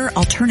healthier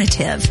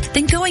alternative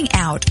than going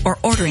out or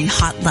ordering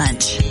hot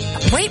lunch.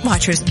 Weight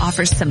Watchers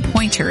offers some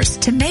pointers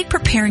to make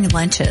preparing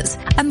lunches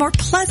a more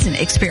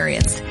pleasant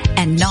experience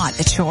and not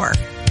a chore.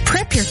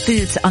 Prep your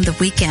foods on the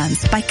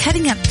weekends by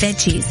cutting up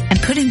veggies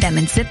and putting them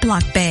in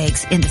Ziploc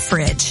bags in the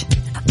fridge.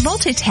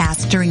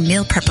 Multitask during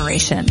meal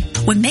preparation.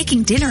 When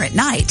making dinner at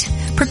night,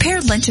 prepare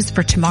lunches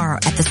for tomorrow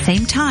at the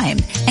same time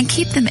and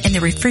keep them in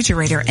the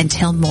refrigerator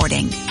until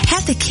morning.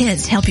 Have the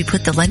kids help you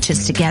put the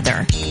lunches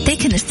together. They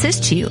can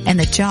assist you and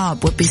the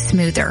job will be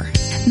smoother.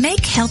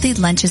 Make healthy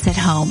lunches at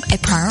home a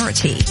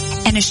priority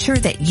and assure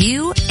that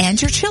you and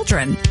your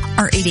children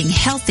are eating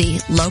healthy,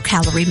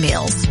 low-calorie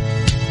meals.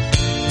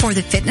 For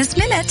the Fitness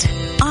Minute,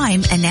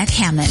 I'm Annette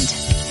Hammond.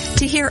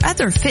 To hear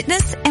other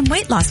fitness and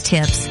weight loss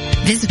tips,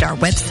 visit our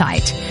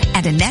website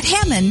at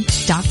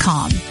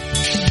AnnetteHammond.com.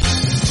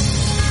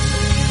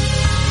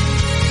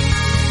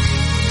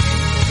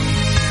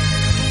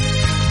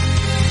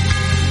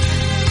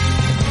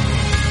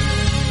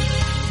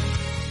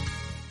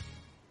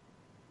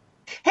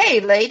 Hey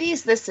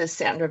ladies, this is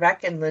Sandra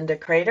Beck and Linda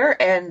Kreter,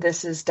 and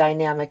this is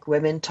Dynamic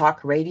Women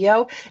Talk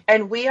Radio,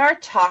 and we are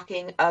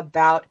talking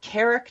about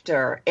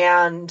character.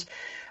 And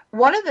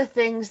one of the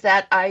things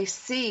that I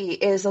see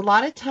is a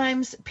lot of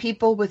times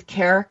people with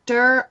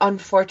character,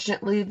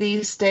 unfortunately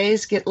these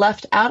days, get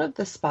left out of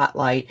the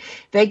spotlight.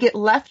 They get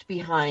left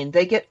behind.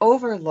 They get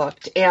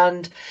overlooked.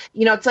 And,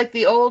 you know, it's like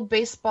the old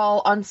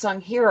baseball unsung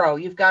hero.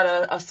 You've got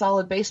a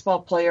solid baseball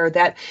player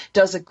that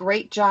does a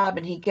great job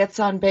and he gets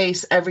on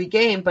base every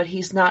game, but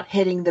he's not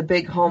hitting the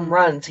big home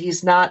runs.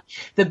 He's not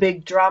the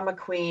big drama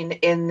queen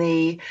in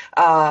the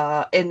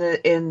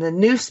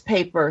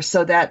newspaper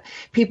so that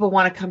people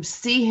want to come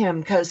see him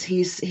because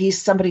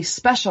he's somebody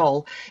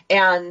special.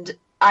 And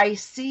I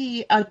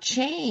see a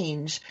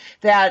change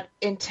that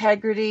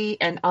integrity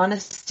and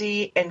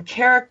honesty and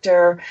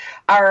character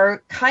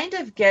are kind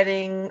of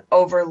getting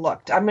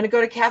overlooked. I'm going to go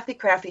to Cathy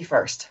Kravfe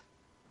first.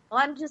 Well,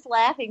 I'm just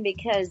laughing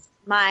because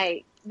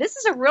this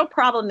is a real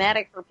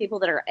problematic for people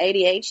that are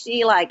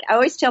ADHD. Like, I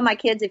always tell my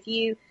kids, if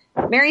you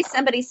marry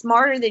somebody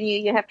smarter than you,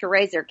 you have to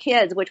raise their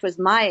kids, which was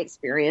my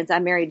experience. I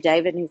married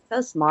David, and he's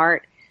so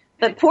smart.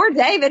 But poor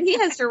David, he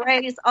has to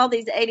raise all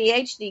these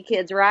ADHD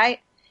kids,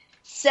 right?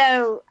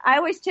 So I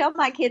always tell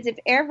my kids, if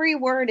every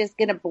word is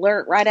going to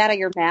blurt right out of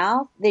your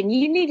mouth, then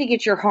you need to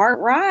get your heart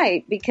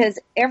right, because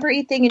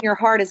everything in your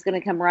heart is going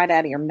to come right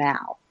out of your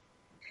mouth.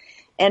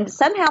 And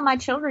somehow my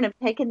children have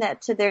taken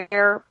that to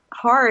their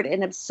heart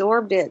and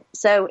absorbed it.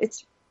 So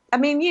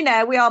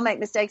we all make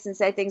mistakes and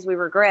say things we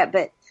regret,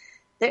 but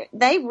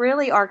they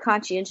really are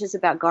conscientious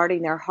about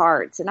guarding their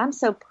hearts. And I'm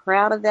so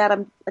proud of that.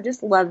 I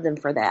just love them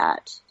for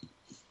that.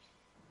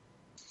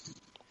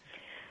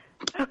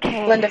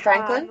 Okay. Linda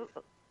Franklin?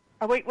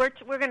 We're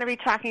going to be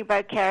talking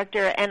about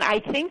character, and I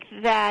think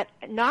that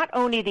not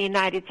only the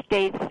United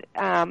States, but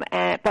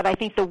I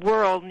think the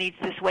world needs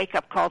this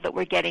wake-up call that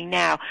we're getting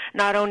now,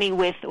 not only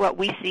with what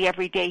we see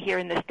every day here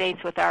in the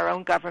States with our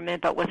own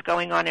government, but what's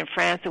going on in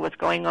France and what's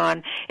going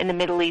on in the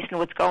Middle East and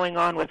what's going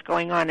on.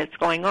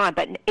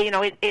 But,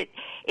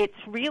 it's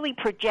really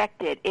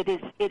projected. It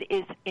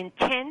is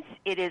intense.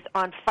 It is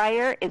on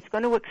fire. It's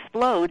going to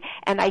explode,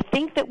 and I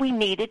think that we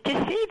needed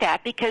to see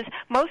that because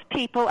most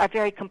people are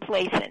very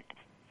complacent.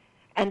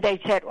 And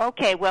they said,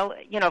 okay, well,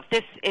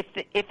 if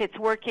it's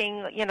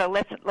working,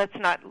 let's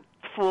not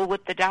fool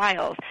with the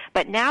dials.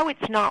 But now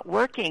it's not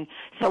working,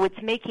 so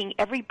it's making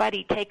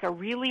everybody take a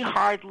really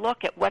hard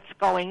look at what's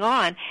going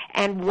on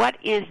and what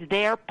is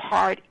their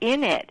part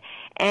in it.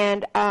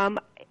 And I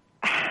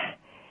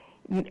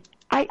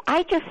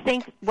just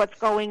think what's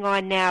going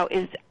on now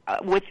is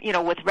with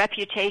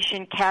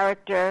reputation,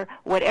 character,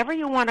 whatever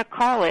you want to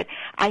call it.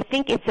 I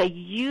think it's a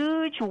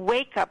huge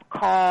wake-up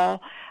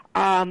call.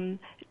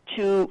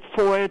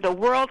 For the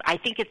world. I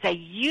think it's a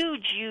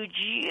huge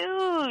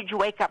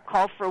wake-up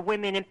call for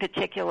women in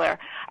particular,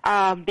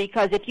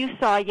 because if you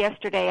saw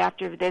yesterday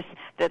after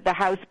the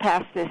House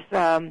passed this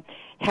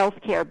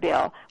health care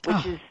bill,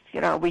 which is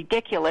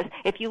ridiculous.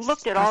 If you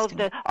looked at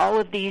all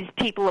of these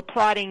people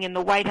applauding in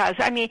the White House,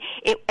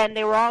 and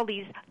there were all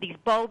these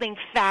balding,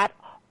 fat,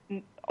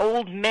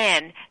 old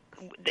men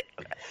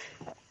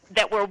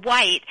that were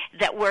white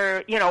that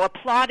were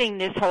applauding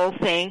this whole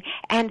thing,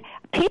 and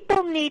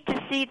people need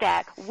to see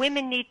that.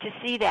 Women need to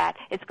see that.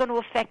 It's going to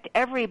affect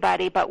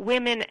everybody, but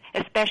women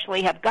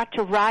especially have got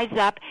to rise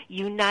up,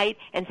 unite,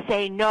 and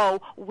say,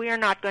 no, we're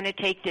not going to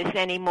take this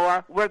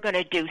anymore. We're going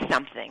to do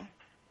something.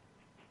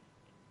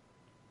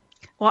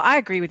 Well, I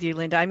agree with you,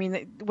 Linda. I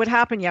mean, what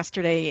happened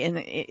yesterday, and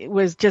it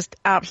was just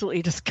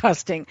absolutely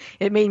disgusting.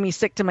 It made me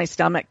sick to my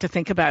stomach to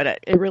think about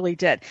it. It really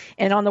did.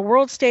 And on the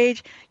world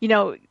stage,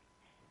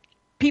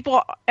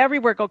 people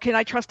everywhere go, can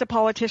I trust a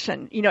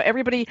politician?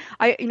 Everybody,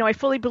 I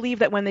fully believe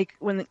that when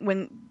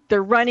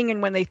they're running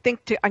and when they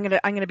think I'm going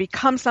to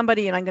become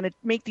somebody and I'm going to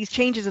make these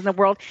changes in the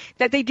world,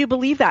 that they do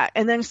believe that.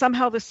 And then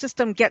somehow the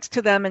system gets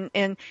to them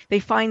and they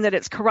find that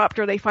it's corrupt,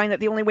 or they find that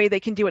the only way they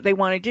can do what they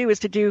want to do is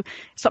to do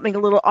something a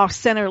little off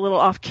center, a little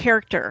off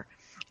character.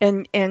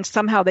 And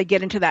somehow they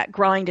get into that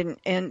grind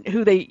and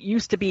who they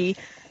used to be,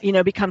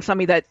 become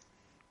somebody that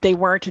they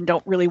weren't and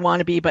don't really want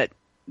to be, but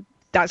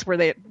that's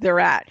where they're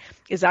at.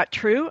 Is that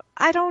true?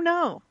 I don't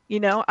know.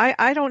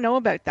 I don't know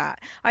about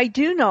that. I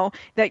do know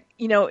that,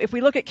 if we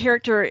look at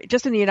character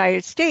just in the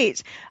United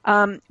States,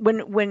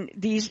 when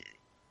these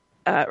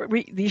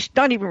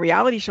not even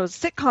reality shows,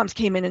 sitcoms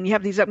came in, and you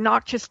have these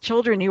obnoxious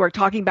children who are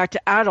talking back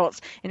to adults,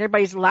 and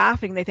everybody's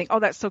laughing. They think, oh,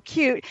 that's so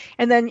cute.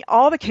 And then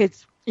all the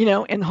kids,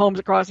 in homes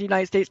across the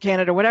United States,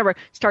 Canada, whatever,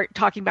 start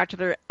talking back to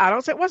their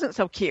adults. It wasn't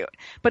so cute.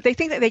 But they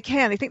think that they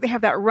can. They think they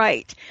have that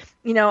right.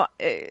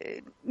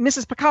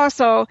 Mrs.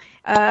 Picasso,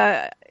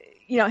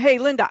 hey,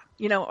 Linda,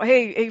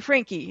 hey,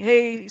 Frankie,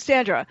 hey,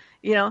 Sandra,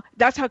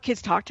 that's how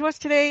kids talk to us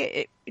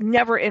today.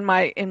 Never in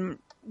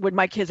would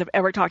my kids have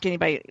ever talked to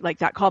anybody like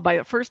that, called by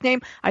a first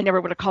name. I never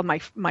would have called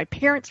my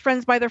parents'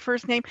 friends by their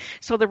first name.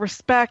 So the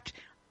respect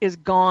is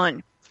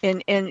gone.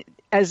 And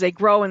as they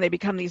grow and they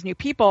become these new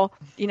people,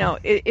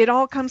 it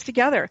all comes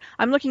together.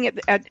 I'm looking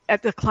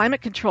at the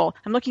climate control.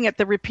 I'm looking at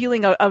the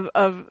repealing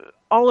of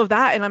all of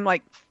that, and I'm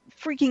like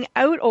freaking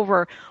out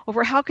over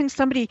how can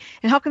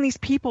these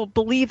people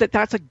believe that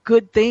that's a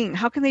good thing?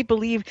 How can they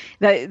believe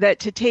that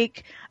to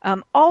take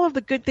all of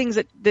the good things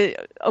that the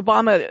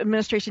Obama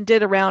administration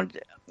did around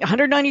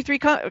 193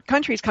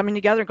 countries coming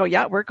together and go,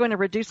 yeah, we're going to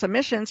reduce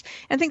emissions,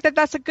 and think that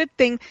that's a good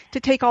thing, to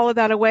take all of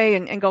that away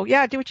and go,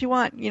 yeah, do what you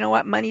want. You know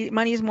what?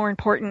 Money is more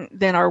important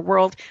than our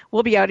world.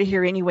 We'll be out of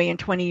here anyway in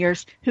 20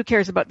 years. Who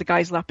cares about the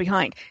guys left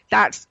behind?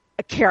 That's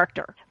a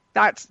character.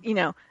 That's,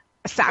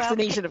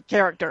 assassination of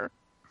character.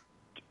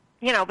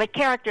 But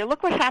character,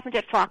 look what happened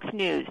at Fox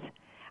News.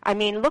 I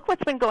mean, look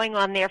what's been going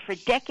on there for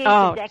decades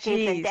and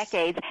decades and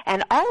decades.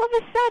 And all of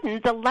a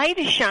sudden, the light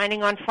is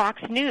shining on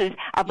Fox News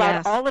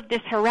about all of this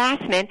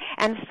harassment.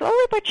 And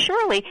slowly but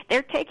surely,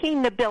 they're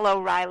taking the Bill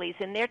O'Reillys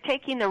and they're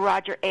taking the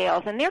Roger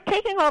Ailes and they're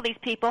taking all these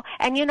people.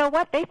 And you know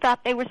what? They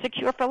thought they were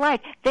secure for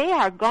life. They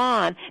are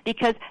gone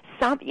because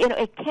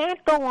it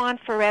can't go on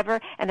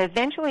forever. And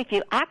eventually, if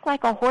you act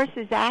like a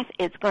horse's ass,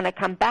 it's going to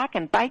come back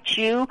and bite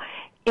you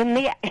in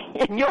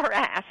your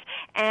ass.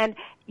 And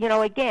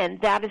again,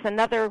 that is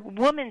another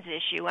woman's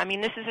issue. I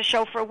mean, this is a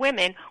show for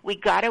women. We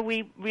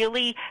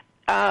really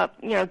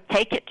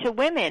take it to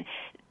women.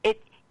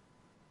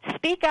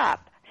 Speak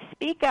up.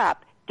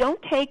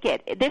 Don't take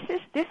it. This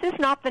is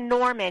not the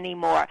norm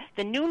anymore.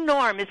 The new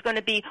norm is going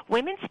to be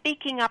women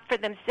speaking up for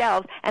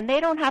themselves, and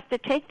they don't have to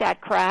take that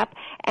crap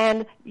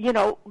and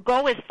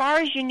go as far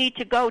as you need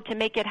to go to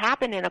make it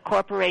happen in a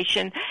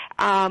corporation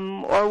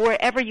or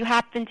wherever you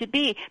happen to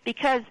be,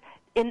 because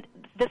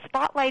the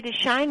spotlight is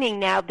shining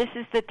now. This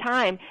is the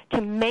time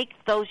to make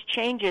those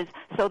changes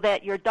so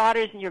that your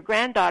daughters and your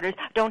granddaughters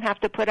don't have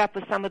to put up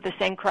with some of the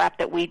same crap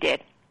that we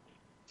did.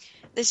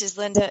 This is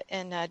Linda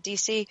in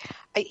D.C.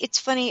 It's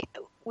funny,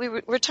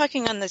 we're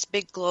talking on this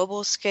big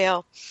global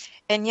scale,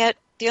 and yet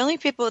the only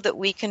people that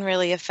we can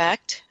really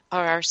affect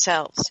are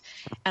ourselves.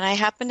 And I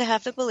happen to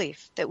have the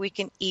belief that we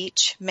can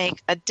each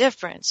make a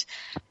difference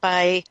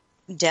by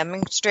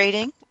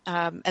demonstrating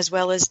as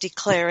well as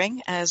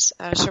declaring, as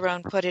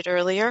ShaRon put it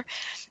earlier.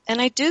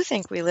 And I do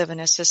think we live in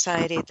a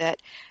society that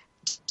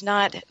does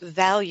not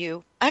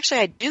value,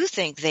 actually I do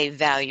think they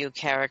value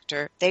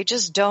character. They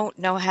just don't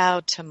know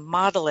how to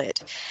model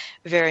it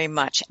very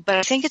much. But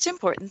I think it's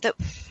important that,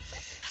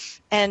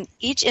 and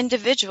each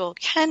individual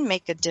can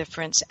make a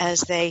difference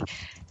as they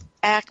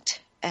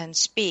act and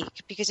speak.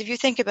 Because if you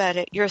think about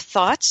it, your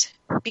thoughts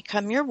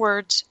become your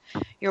words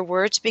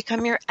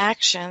become your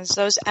actions,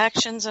 those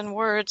actions and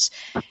words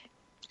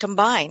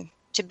combine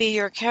to be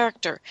your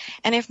character.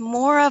 And if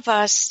more of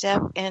us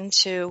step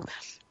into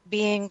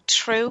being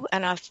true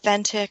and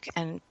authentic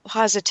and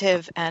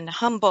positive and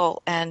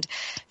humble and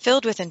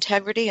filled with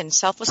integrity and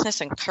selflessness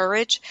and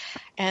courage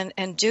and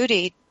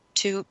duty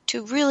to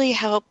really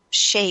help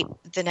shape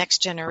the next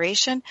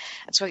generation,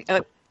 that's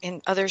what in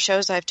other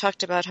shows I've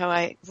talked about how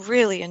I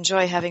really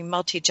enjoy having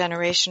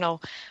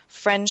multi-generational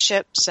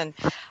friendships and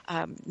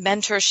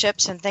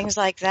mentorships and things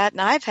like that.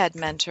 And I've had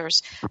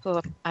mentors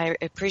who I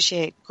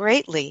appreciate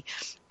greatly.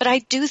 But I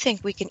do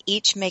think we can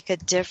each make a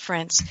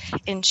difference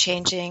in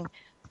changing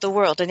the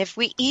world. And if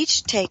we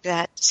each take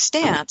that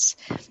stance,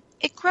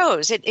 it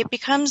grows. It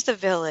becomes the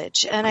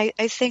village. And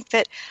I think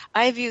that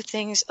I view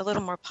things a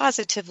little more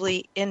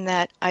positively in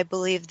that I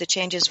believe the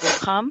changes will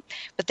come,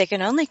 but they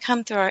can only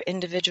come through our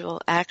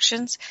individual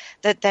actions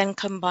that then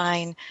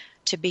combine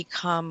to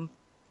become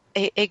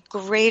a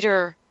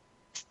greater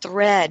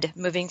thread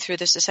moving through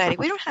the society.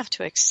 We don't have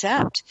to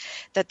accept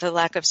that the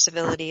lack of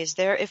civility is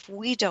there if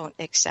we don't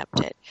accept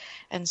it.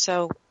 And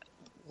so,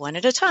 one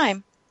at a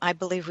time, I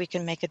believe we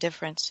can make a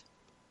difference.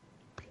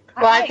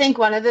 Well, I think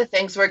one of the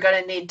things we're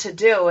going to need to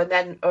do, and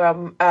then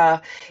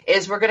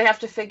is we're going to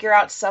have to figure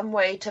out some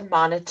way to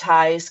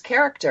monetize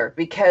character,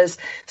 because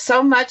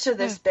so much of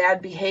this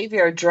bad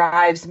behavior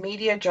drives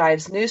media,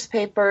 drives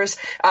newspapers,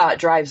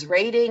 drives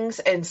ratings,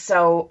 and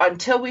so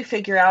until we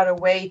figure out a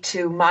way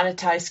to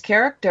monetize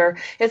character,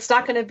 it's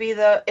not going to be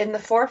in the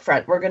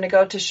forefront. We're going to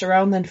go to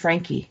ShaRon, then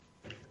Frankie.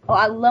 Oh,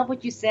 I love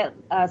what you said,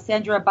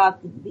 Sandra,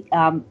 about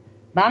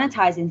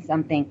monetizing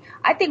something.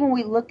 I think when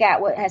we look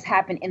at what has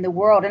happened in the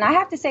world, and I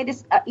have to say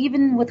this,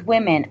 even with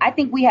women, I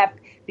think we have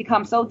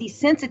become so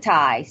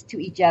desensitized to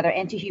each other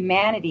and to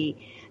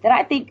humanity that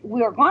I think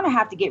we're going to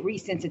have to get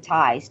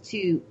resensitized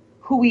to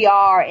who we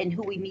are and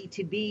who we need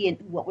to be and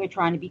what we're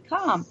trying to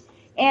become.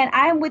 And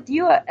I'm with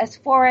you as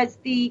far as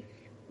the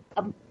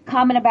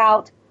comment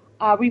about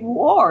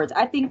rewards.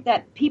 I think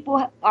that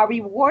people are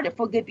rewarded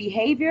for good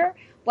behavior,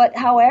 but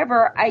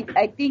however,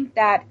 I think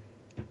that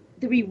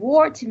the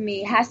reward to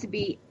me has to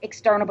be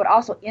external, but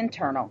also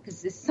internal,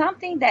 because it's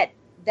something that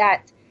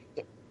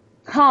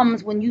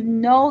comes when you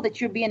know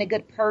that you're being a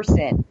good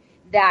person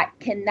that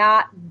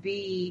cannot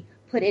be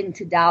put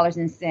into dollars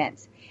and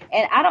cents.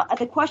 And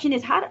the question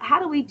is, how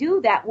do we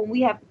do that when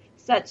we have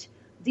such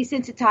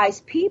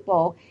desensitize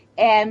people,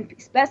 and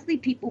especially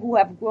people who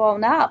have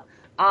grown up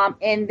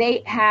and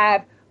they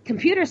have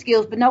computer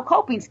skills but no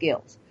coping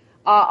skills,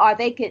 or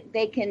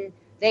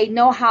they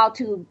know how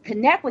to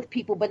connect with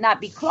people but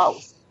not be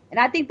close. And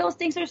I think those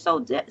things are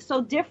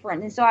so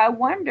different. And so I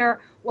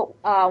wonder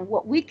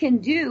what we can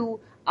do.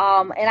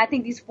 And I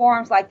think these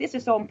forums like this are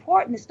so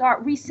important to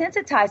start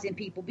resensitizing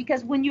people,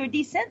 because when you're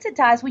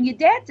desensitized, when you're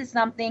dead to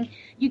something,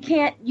 you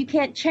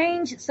can't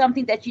change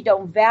something that you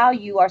don't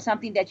value or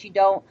something that you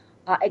don't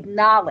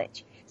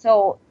acknowledge.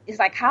 So it's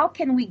like, how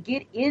can we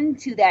get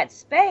into that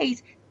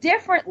space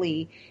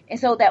differently, and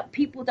so that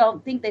people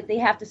don't think that they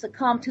have to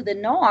succumb to the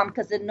norm,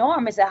 because the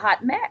norm is a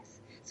hot mess.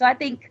 So I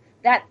think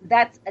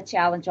that's a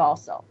challenge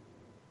also.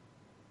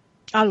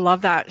 I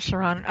love that,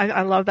 ShaRon.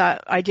 I love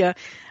that idea.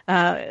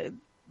 The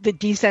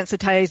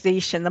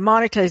desensitization, the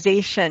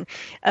monetization.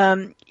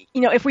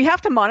 If we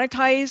have to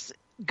monetize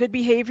good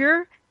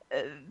behavior,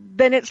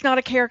 then it's not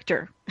a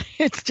character.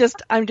 It's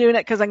just, I'm doing it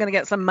because I'm going to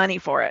get some money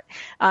for it.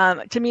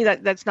 To me,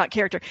 that's not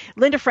character.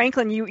 Linda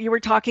Franklin, you were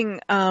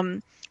talking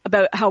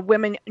about how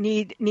women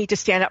need to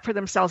stand up for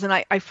themselves, and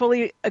I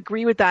fully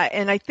agree with that.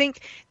 And I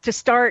think to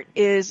start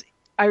is,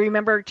 I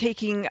remember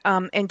taking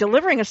and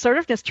delivering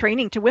assertiveness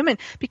training to women,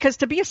 because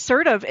to be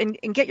assertive and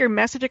get your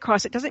message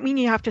across, it doesn't mean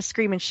you have to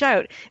scream and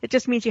shout. It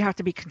just means you have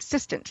to be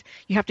consistent.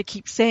 You have to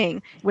keep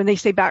saying, when they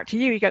say back to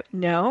you, you go,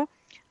 no,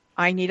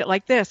 I need it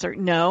like this, or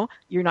no,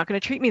 you're not going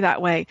to treat me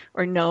that way,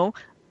 or no,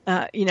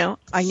 I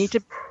need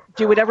to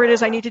do whatever it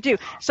is I need to do.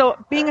 So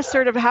being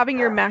assertive, having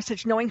your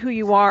message, knowing who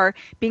you are,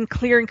 being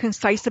clear and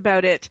concise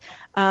about it,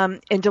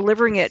 and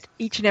delivering it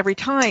each and every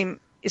time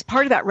is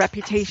part of that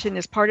reputation,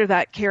 is part of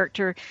that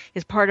character,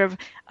 is part of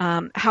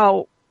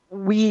how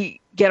we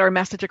get our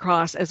message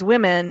across as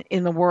women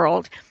in the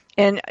world.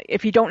 And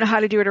if you don't know how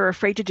to do it or are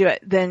afraid to do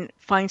it, then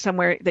find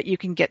somewhere that you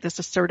can get this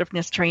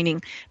assertiveness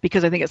training,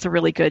 because I think it's a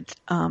really good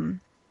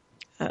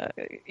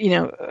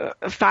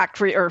fact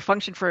for or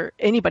function for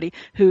anybody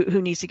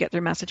who needs to get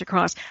their message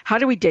across. How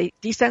do we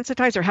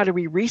desensitize, or how do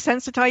we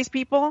resensitize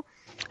people?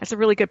 That's a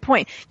really good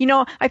point.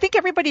 I think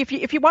everybody,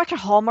 if you watch a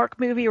Hallmark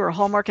movie or a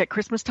Hallmark at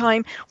Christmas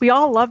time, we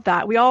all love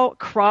that. We all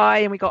cry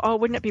and we go, oh,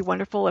 wouldn't it be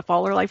wonderful if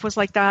all our life was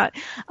like that?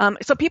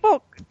 So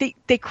people,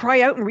 they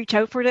cry out and reach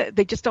out for it.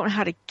 They just don't know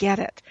how to get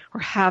it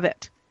or have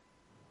it.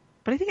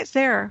 But I think it's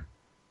there.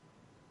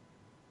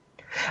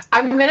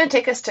 I'm going to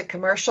take us to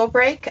commercial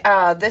break.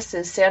 This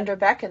is Sandra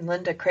Beck and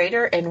Linda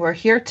Kreter, and we're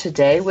here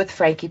today with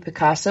Frankie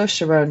Picasso,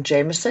 ShaRon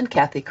Jamison,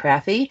 Cathy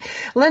Kravfe,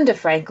 Linda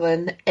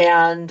Franklin,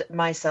 and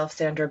myself,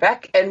 Sandra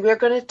Beck. And we're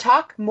going to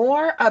talk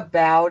more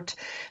about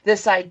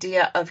this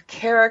idea of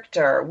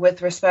character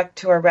with respect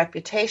to our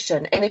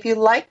reputation. And if you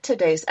like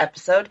today's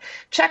episode,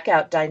 check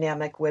out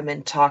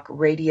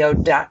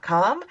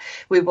dynamicwomentalkradio.com.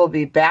 We will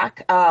be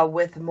back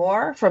with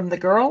more from the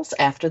girls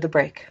after the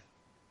break.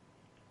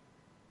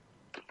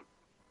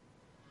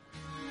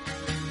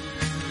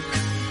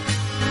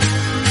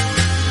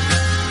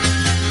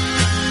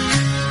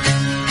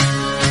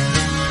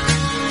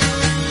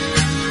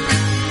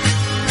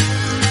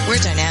 We're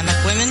Dynamic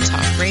Women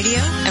Talk Radio,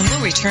 and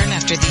we'll return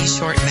after these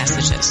short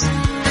messages.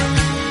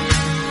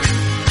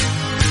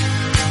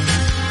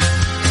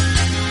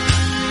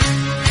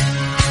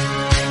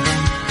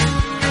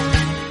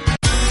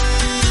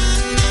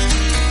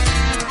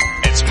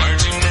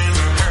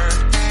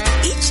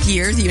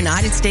 Year, the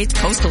United States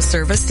Postal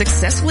Service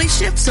successfully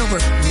ships over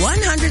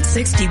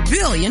 160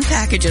 billion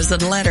packages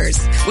and letters,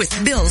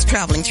 with bills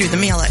traveling through the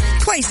mail at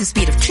twice the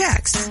speed of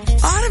checks.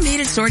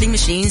 Automated sorting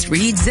machines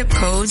read zip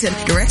codes and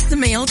direct the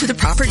mail to the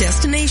proper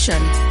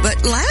destination.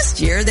 But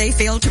last year, they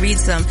failed to read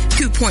some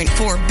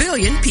 2.4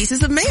 billion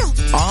pieces of mail,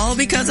 all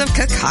because of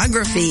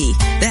cacography.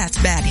 That's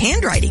bad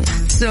handwriting.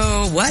 So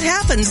what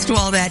happens to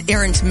all that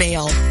errant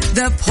mail?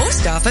 The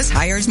post office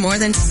hires more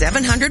than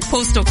 700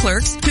 postal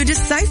clerks to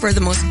decipher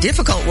the most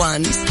difficult ones.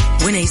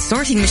 When a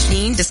sorting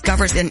machine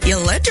discovers an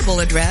illegible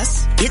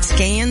address, it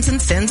scans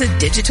and sends a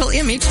digital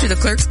image to the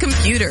clerk's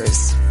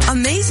computers.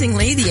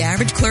 Amazingly, the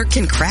average clerk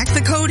can crack the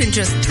code in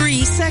just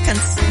 3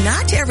 seconds.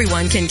 Not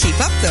everyone can keep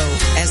up, though,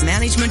 as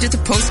management at the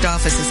post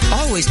office is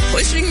always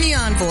pushing the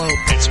envelope.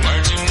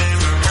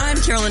 I'm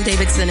Carolyn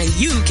Davidson, and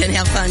you can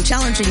have fun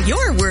challenging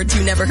your words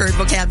you never heard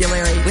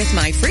vocabulary with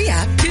my free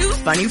app, Too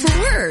Funny for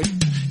Word.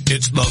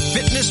 It's the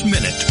Fitness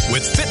Minute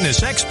with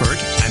fitness expert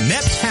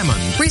Annette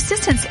Hammond.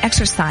 Resistance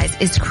exercise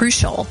is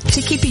crucial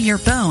to keeping your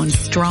bones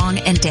strong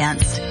and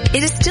dense.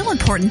 It is still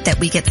important that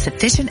we get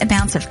sufficient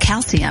amounts of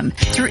calcium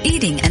through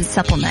eating and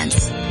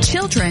supplements.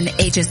 Children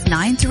ages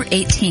 9 through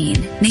 18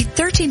 need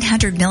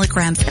 1,300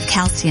 milligrams of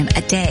calcium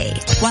a day,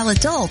 while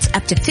adults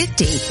up to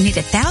 50 need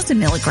 1,000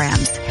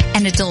 milligrams,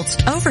 and adults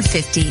over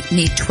 50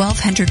 need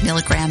 1,200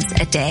 milligrams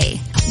a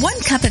day.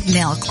 1 cup of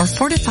milk or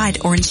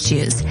fortified orange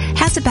juice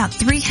has about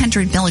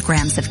 300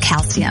 milligrams of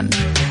calcium.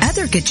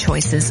 Other good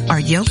choices are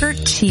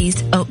yogurt,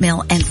 cheese,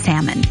 oatmeal, and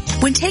salmon.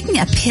 When taking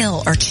a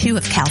pill or chew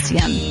of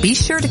calcium, be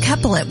sure to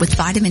couple it with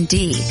vitamin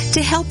D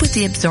to help with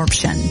the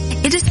absorption.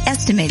 It is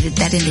estimated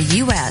that in the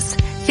U.S.,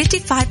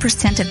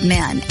 55% of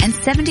men and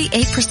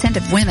 78%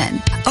 of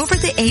women over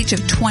the age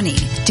of 20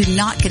 do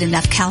not get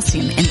enough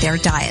calcium in their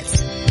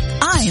diets.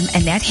 I'm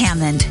Annette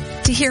Hammond.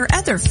 To hear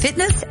other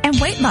fitness and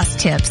weight loss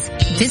tips,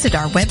 visit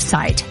our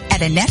website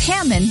at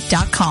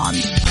AnnetteHammond.com.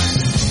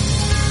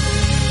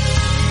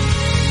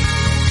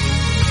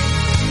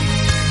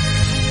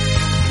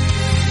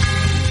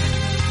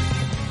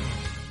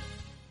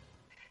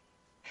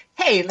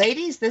 Hey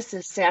ladies, this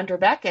is Sandra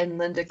Beck and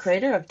Linda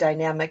Kreter of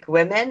Dynamic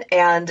Women.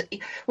 And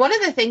one of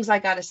the things I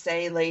got to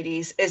say,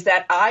 ladies, is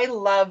that I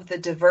love the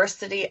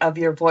diversity of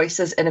your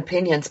voices and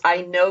opinions.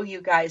 I know you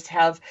guys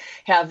have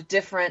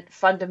different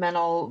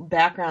fundamental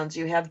backgrounds.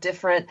 You have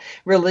different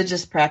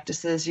religious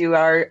practices. You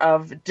are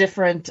of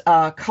different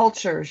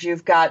cultures.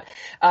 You've got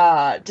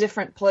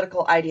different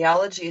political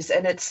ideologies.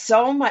 And it's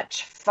so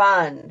much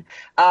fun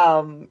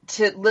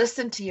to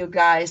listen to you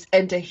guys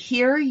and to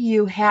hear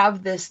you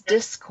have this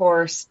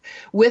discourse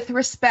with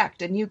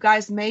respect. And you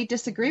guys may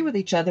disagree with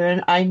each other,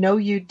 and I know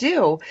you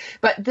do,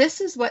 but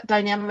this is what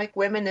Dynamic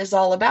Women is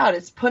all about.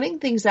 It's putting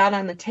things out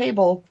on the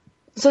table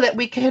so that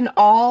we can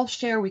all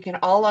share, we can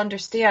all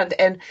understand.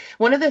 And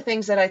one of the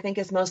things that I think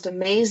is most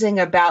amazing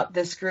about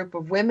this group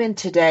of women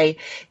today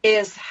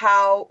is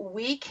how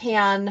we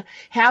can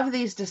have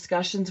these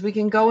discussions. We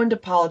can go into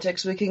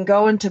politics, we can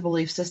go into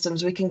belief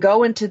systems, we can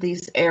go into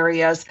these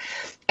areas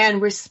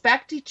and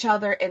respect each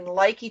other and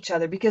like each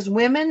other, because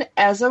women,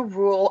 as a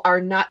rule,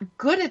 are not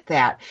good at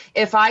that.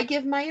 If I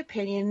give my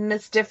opinion and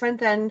it's different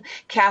than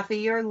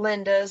Cathy or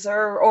Linda's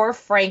or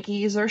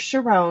Frankie's or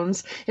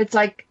ShaRon's, it's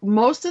like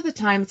most of the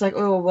time it's like,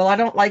 oh, well, I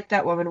don't like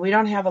that woman. We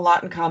don't have a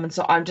lot in common,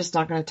 so I'm just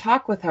not going to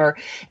talk with her.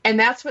 And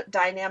that's what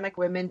Dynamic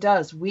Women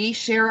does. We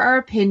share our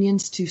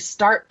opinions to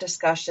start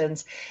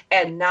discussions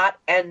and not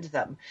end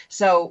them.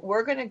 So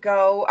I'm going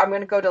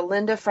to go to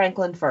Linda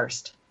Franklin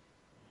first.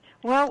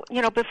 Well,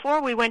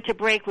 before we went to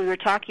break, we were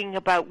talking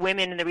about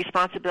women and the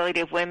responsibility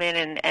of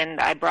women, and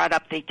I brought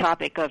up the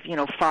topic of,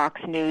 Fox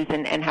News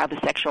and how the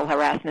sexual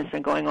harassment has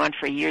been going on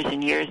for years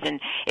and years, and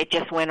it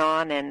just went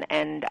on,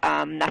 and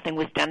nothing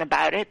was done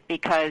about it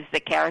because the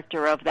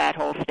character of that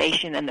whole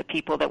station and the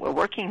people that were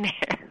working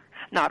there,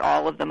 not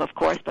all of them, of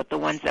course, but the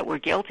ones that were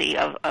guilty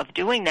of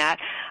doing that,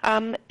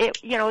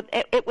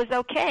 it was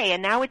okay,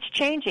 and now it's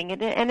changing,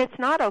 and it's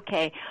not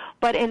okay.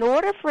 But in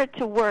order for it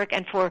to work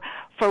and for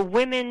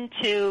women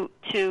to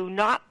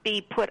not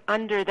be put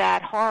under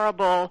that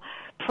horrible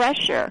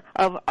pressure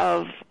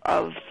of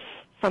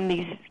from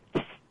these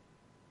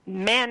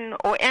men,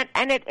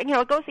 and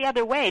it goes the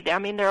other way. I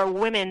mean, there are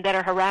women that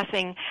are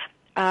harassing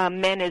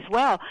men as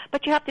well,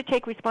 but you have to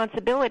take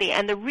responsibility.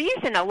 And the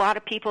reason a lot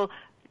of people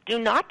do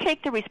not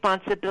take the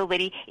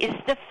responsibility is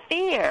the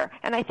fear,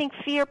 and I think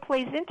fear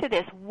plays into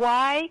this.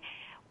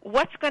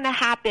 What's going to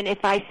happen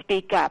if I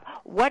speak up?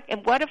 What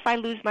if I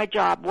lose my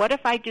job? What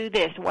if I do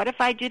this? What if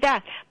I do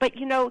that? But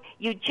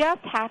you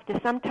just have to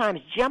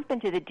sometimes jump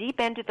into the deep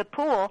end of the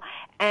pool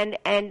and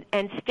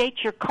state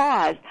your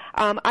cause.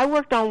 I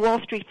worked on Wall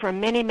Street for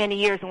many, many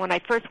years, and when I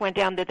first went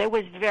down there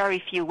was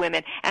very few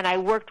women, and I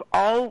worked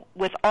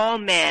with all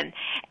men.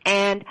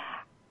 And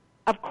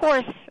of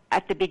course,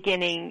 at the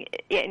beginning,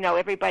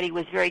 everybody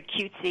was very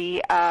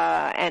cutesy,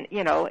 and,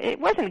 it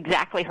wasn't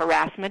exactly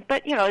harassment,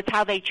 but, it's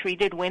how they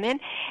treated women.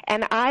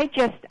 And I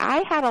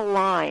had a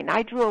line.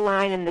 I drew a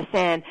line in the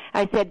sand.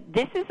 I said,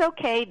 this is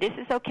okay, this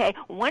is okay.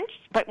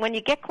 But when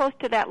you get close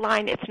to that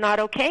line, it's not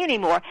okay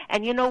anymore.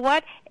 And you know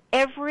what?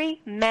 Every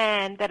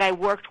man that I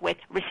worked with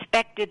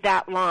respected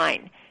that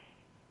line.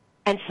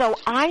 And so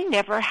I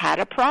never had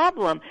a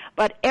problem.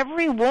 But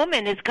every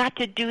woman has got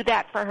to do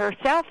that for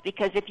herself,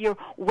 because if you're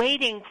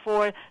waiting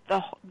for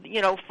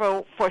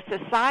for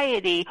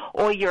society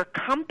or your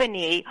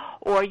company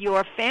or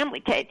your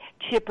family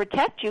to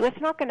protect you,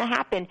 it's not going to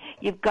happen.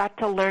 You've got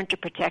to learn to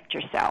protect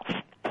yourself.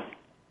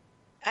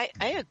 I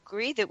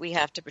agree that we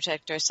have to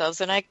protect ourselves,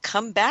 and I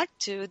come back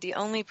to the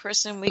only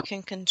person we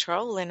can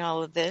control in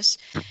all of this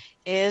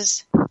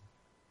is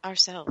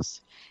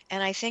ourselves.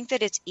 And I think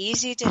that it's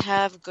easy to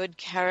have good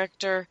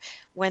character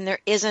when there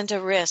isn't a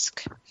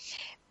risk.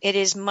 It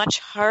is much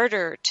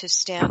harder to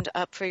stand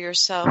up for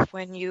yourself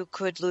when you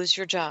could lose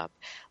your job,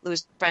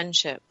 lose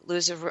friendship,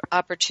 lose an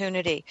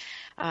opportunity,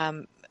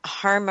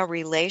 harm a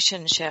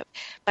relationship.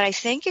 But I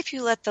think if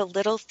you let the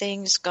little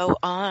things go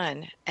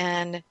on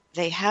and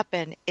they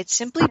happen, it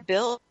simply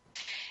builds.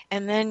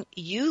 And then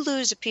you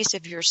lose a piece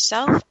of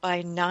yourself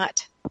by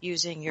not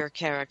using your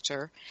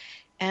character.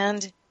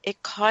 And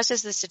it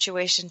causes the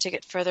situation to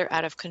get further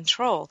out of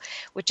control,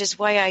 which is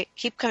why I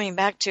keep coming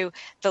back to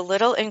the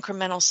little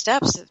incremental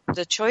steps.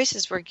 The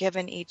choices we're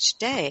given each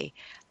day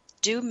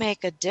do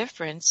make a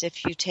difference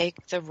if you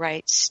take the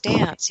right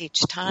stance each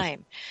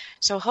time.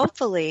 So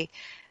hopefully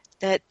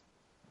that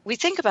we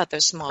think about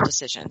those small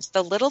decisions.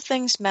 The little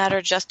things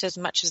matter just as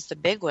much as the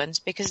big ones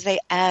because they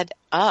add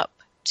up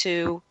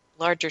to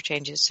larger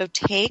changes. So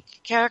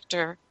take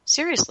character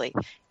seriously,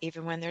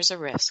 even when there's a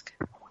risk.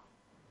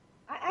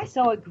 I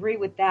so agree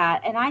with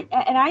that, and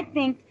I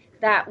think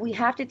that we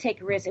have to take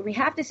risks and we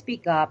have to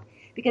speak up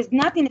because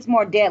nothing is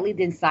more deadly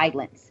than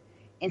silence.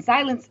 And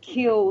silence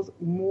kills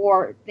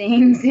more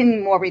things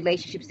and more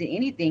relationships than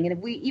anything. And if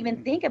we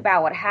even think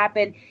about what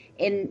happened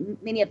in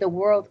many of the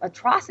world's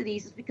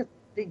atrocities, it's because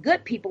the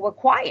good people were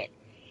quiet.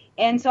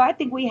 And so I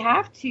think we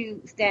have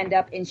to stand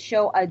up and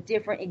show a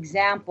different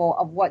example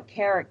of what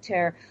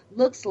character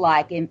looks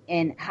like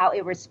and how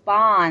it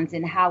responds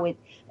and how it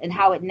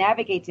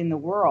navigates in the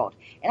world.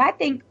 And I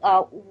think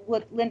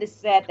what Linda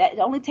said, that it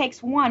only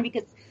takes one,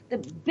 because the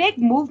big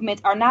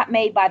movements are not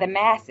made by the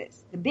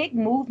masses. The big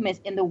movements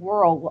in the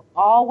world were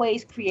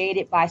always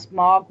created by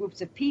small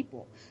groups of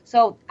people.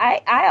 So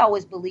I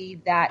always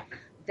believe that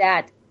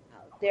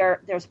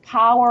there's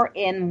power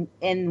in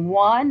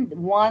ones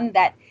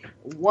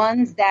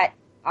that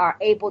are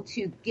able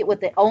to get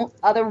with the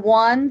other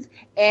ones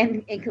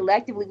and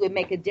collectively would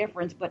make a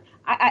difference. But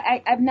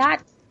I'm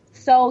not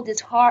so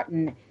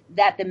disheartened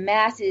that the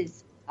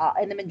masses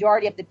and the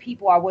majority of the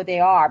people are where they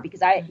are,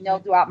 because I know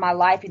throughout my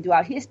life and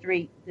throughout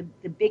history,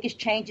 the biggest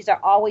changes are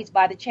always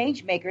by the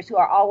change makers who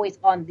are always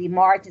on the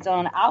margins,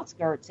 on the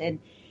outskirts.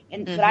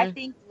 But I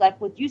think, like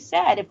what you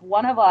said, if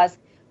one of us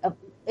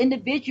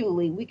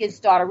individually, we can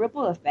start a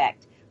ripple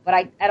effect. But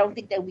I don't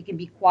think that we can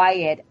be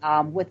quiet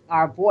with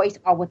our voice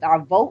or with our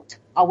vote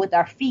or with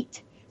our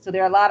feet. So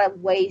there are a lot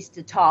of ways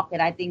to talk,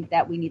 and I think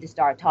that we need to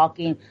start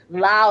talking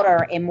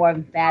louder and more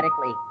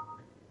emphatically.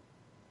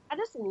 I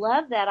just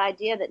love that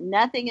idea that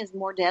nothing is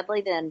more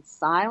deadly than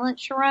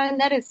silence, ShaRon.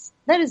 That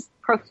is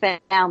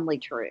profoundly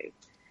true.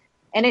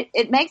 And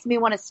it makes me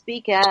want to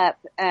speak up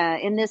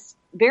in this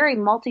very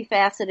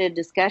multifaceted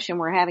discussion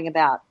we're having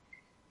about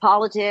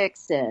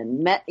politics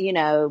and,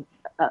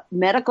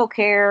 medical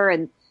care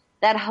and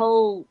that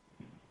whole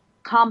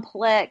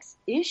complex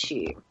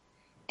issue.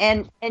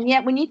 And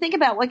yet when you think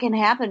about what can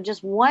happen,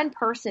 just one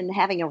person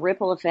having a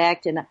ripple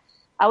effect, and I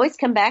always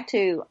come back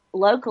to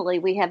locally,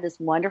 we have this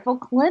wonderful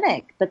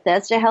clinic,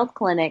 Bethesda Health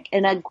Clinic,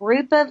 and a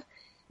group of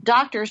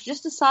doctors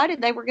just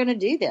decided they were going to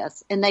do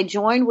this. And they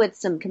joined with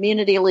some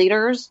community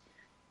leaders.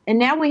 And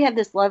now we have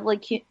this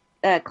lovely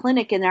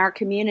clinic in our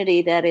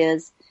community that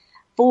is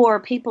for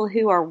people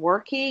who are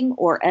working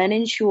or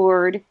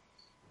uninsured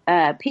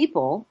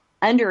people,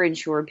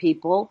 underinsured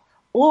people,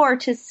 or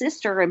to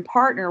sister and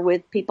partner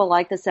with people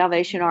like the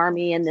Salvation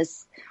Army and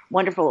this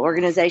wonderful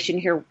organization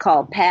here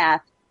called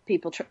PATH,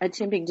 people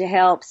attempting to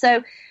help.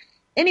 So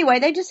anyway,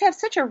 they just have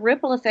such a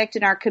ripple effect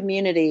in our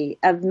community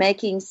of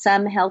making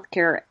some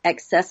healthcare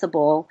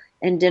accessible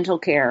and dental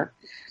care.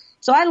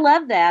 So I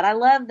love that. I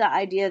love the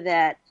idea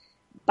that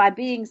by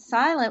being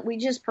silent, we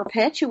just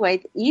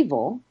perpetuate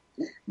evil.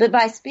 But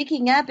by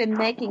speaking up and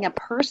making a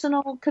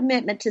personal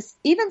commitment to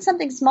even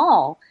something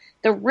small,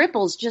 the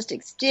ripples just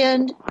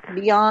extend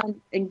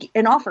beyond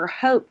and offer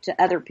hope to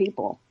other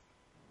people.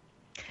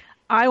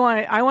 I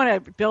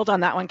want to build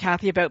on that one,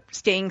 Cathy, about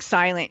staying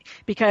silent,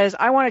 because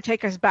I want to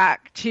take us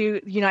back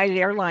to United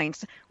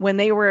Airlines when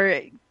they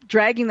were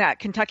dragging that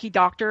Kentucky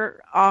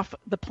doctor off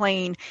the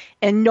plane,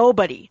 and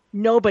nobody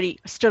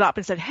stood up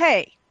and said,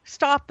 "Hey,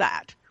 stop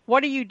that.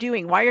 What are you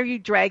doing? Why are you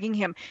dragging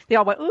him?" They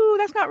all went, "Ooh,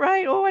 that's not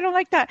right. Oh, I don't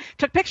like that."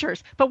 Took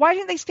pictures. But why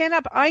didn't they stand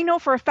up? I know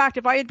for a fact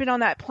if I had been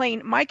on that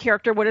plane, my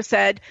character would have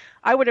said,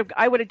 I would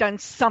have done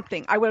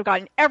something. I would have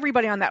gotten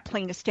everybody on that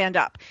plane to stand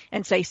up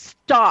and say,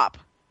 "Stop.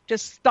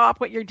 Just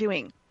stop what you're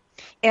doing."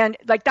 And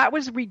like, that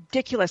was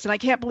ridiculous. And I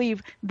can't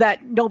believe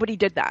that nobody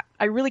did that.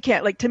 I really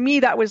can't. Like, to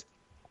me, that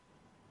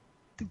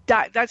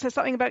says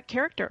something about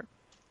character.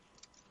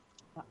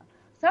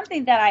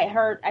 Something that I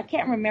heard, I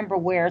can't remember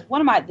where,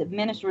 one of the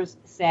ministers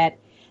said,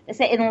 they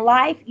said, in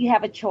life, you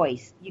have a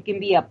choice. You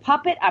can be a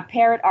puppet, a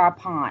parrot, or a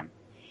pawn.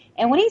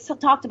 And when he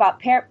talked about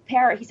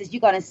parrot, he says,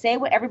 you're going to say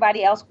what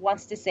everybody else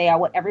wants to say or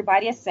what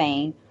everybody is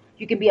saying.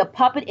 You can be a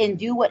puppet and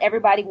do what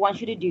everybody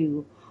wants you to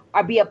do,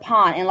 or be a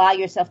pawn and allow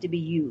yourself to be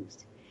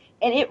used.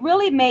 And it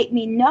really made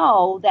me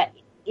know that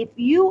if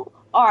you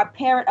are a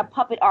parrot, a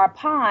puppet, or a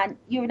pawn,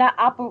 you're not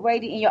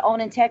operating in your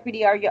own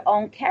integrity or your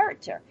own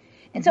character.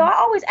 And so I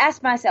always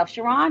ask myself,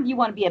 ShaRon, you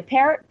want to be a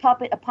parrot,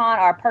 puppet, a pawn,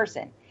 or a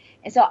person?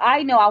 And so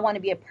I know I want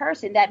to be a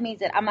person. That means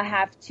that I'm going to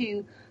have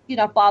to,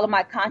 follow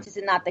my conscience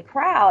and not the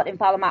crowd, and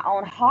follow my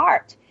own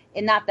heart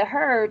and not the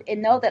herd,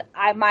 and know that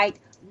I might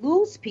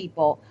lose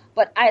people.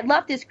 But I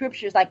love the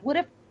scriptures. Like, what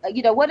if,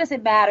 what does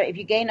it matter if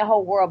you gain the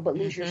whole world but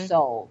lose your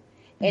soul?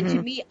 And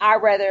to me,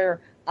 I'd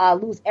rather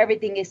lose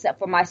everything except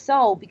for my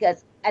soul,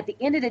 because at the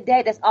end of the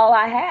day, that's all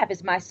I have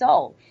is my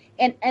soul.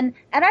 And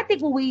I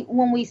think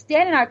when we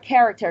stand in our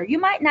character, you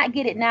might not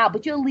get it now,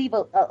 but you'll leave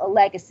a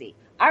legacy.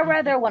 I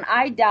rather, when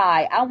I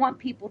die, I want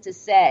people to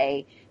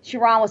say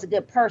ShaRon was a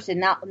good person,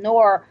 not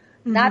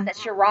that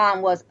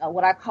ShaRon was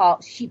what I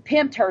call, she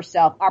pimped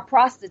herself or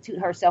prostitute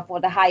herself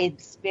for the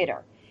highest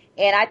bidder.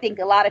 And I think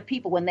a lot of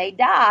people, when they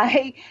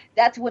die,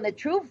 that's when the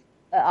truth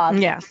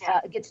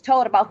gets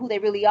told about who they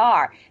really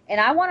are.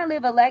 And I want to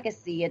live a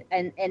legacy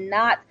and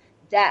not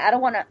that. I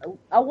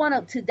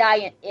want to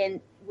die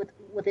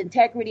with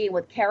integrity and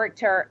with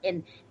character,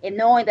 and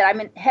knowing that I'm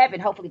in heaven.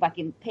 Hopefully, if I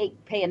can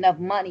pay enough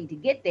money to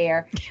get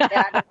there,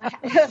 that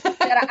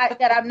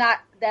I'm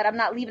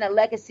not leaving a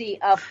legacy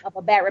of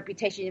a bad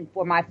reputation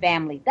for my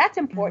family. That's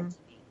important to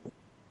me.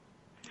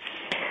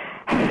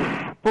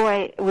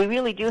 Boy, we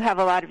really do have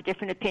a lot of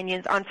different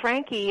opinions. On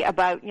Frankie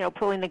about,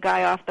 pulling the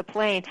guy off the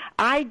plane,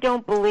 I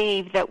don't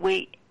believe that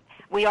we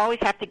always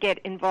have to get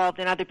involved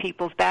in other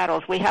people's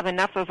battles. We have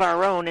enough of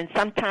our own, and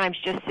sometimes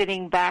just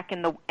sitting back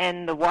and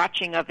the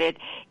watching of it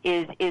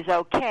is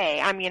okay.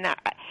 I mean,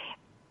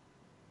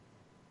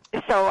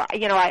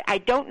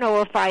 I don't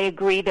know if I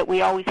agree that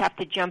we always have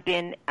to jump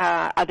in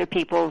other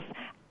people's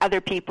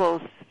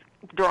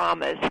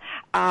dramas.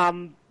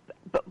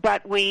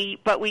 But we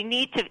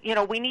need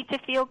to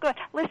feel good.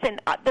 Listen,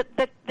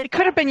 it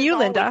could have been you,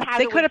 Linda.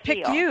 They could have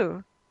picked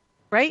you,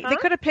 right? Huh? They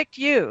could have picked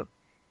you.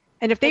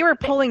 And if they were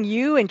pulling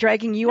you and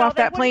dragging you off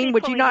that plane,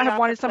 would you not have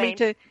wanted somebody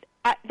to?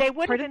 They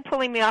would have been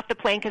pulling me off the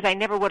plane because I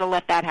never would have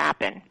let that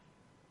happen.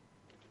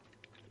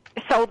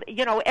 So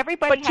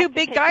everybody. But two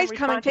big guys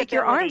come and take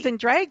your arms and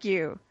drag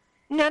you.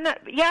 No,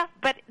 yeah,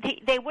 but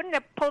they wouldn't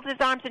have pulled his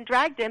arms and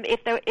dragged him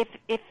if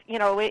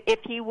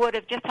he would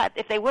have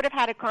if they would have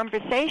had a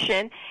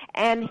conversation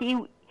and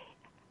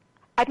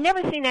I've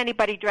never seen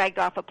anybody dragged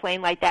off a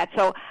plane like that,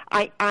 so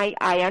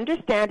I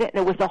understand it,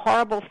 and it was a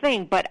horrible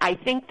thing, but I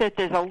think that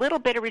there's a little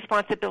bit of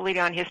responsibility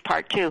on his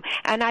part too,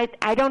 and I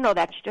don't know,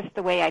 that's just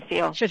the way I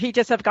feel. Should he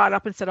just have got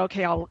up and said,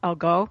 okay, I'll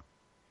go?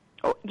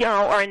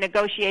 Or a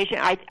negotiation.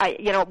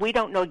 We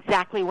don't know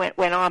exactly what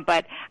went on,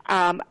 but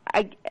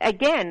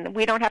again,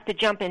 we don't have to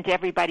jump into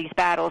everybody's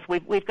battles.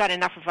 We've got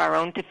enough of our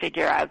own to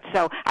figure out.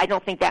 So I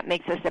don't think that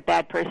makes us a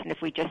bad person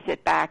if we just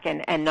sit back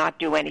and not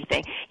do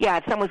anything. Yeah,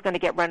 if someone's going to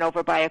get run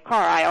over by a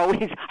car,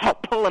 I'll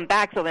pull them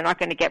back so they're not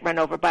going to get run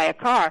over by a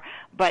car.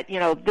 But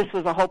this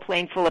was a whole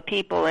plane full of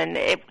people, and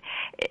it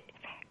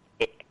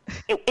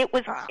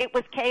was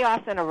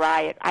chaos and a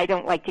riot. I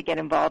don't like to get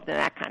involved in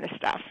that kind of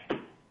stuff.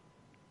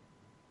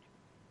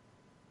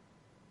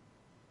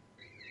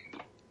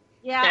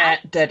 Yeah,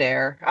 dead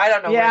air. I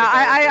don't know. Yeah,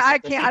 I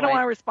can't. I don't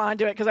want to respond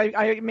to it because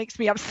it makes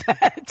me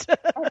upset.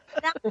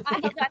 I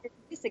got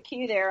just a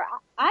cue there.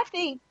 I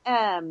think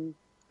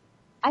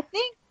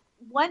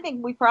one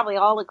thing we probably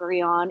all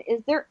agree on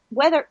is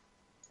whether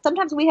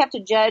sometimes we have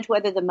to judge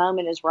whether the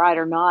moment is right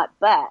or not.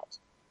 But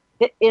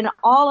in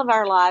all of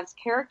our lives,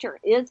 character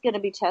is going to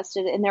be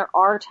tested, and there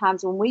are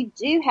times when we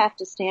do have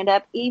to stand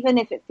up, even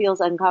if it feels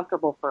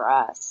uncomfortable for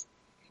us.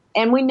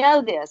 And we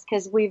know this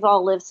because we've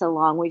all lived so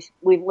long.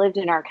 We've lived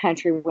in our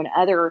country when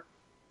other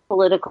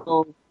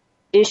political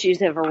issues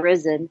have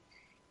arisen.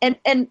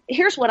 And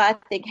here's what I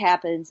think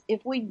happens.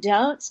 If we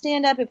don't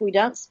stand up, if we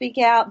don't speak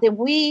out, then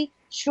we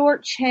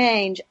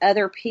shortchange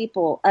other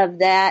people of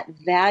that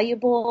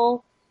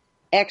valuable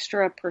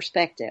extra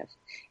perspective.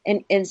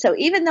 And so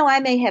even though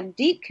I may have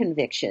deep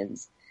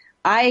convictions,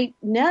 I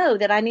know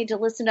that I need to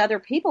listen to other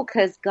people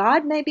because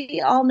God may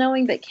be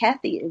all-knowing, but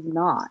Cathy is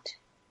not.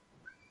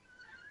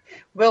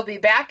 We'll be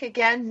back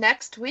again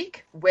next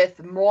week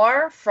with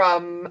more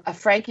from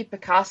Frankie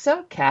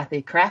Picasso,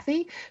 Cathy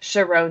Kravfe,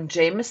 ShaRon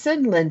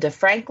Jamison, Linda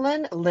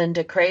Franklin,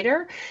 Linda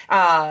Kreter.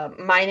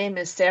 My name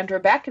is Sandra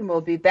Beck, and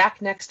we'll be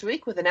back next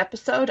week with an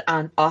episode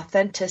on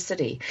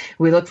authenticity.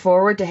 We look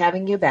forward to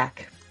having you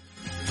back.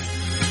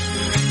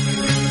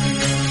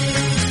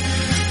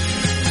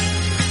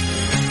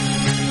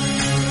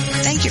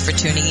 Thank you for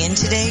tuning in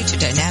today to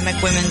Dynamic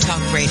Women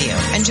Talk Radio,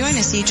 and join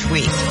us each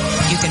week.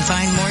 You can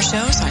find more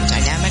shows on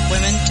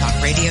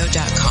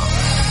dynamicwomentalkradio.com.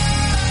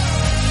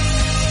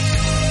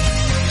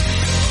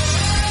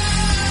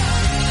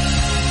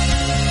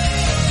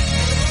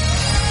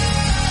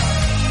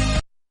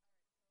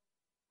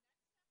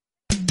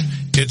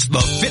 It's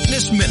the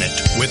Fitness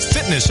Minute with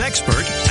fitness expert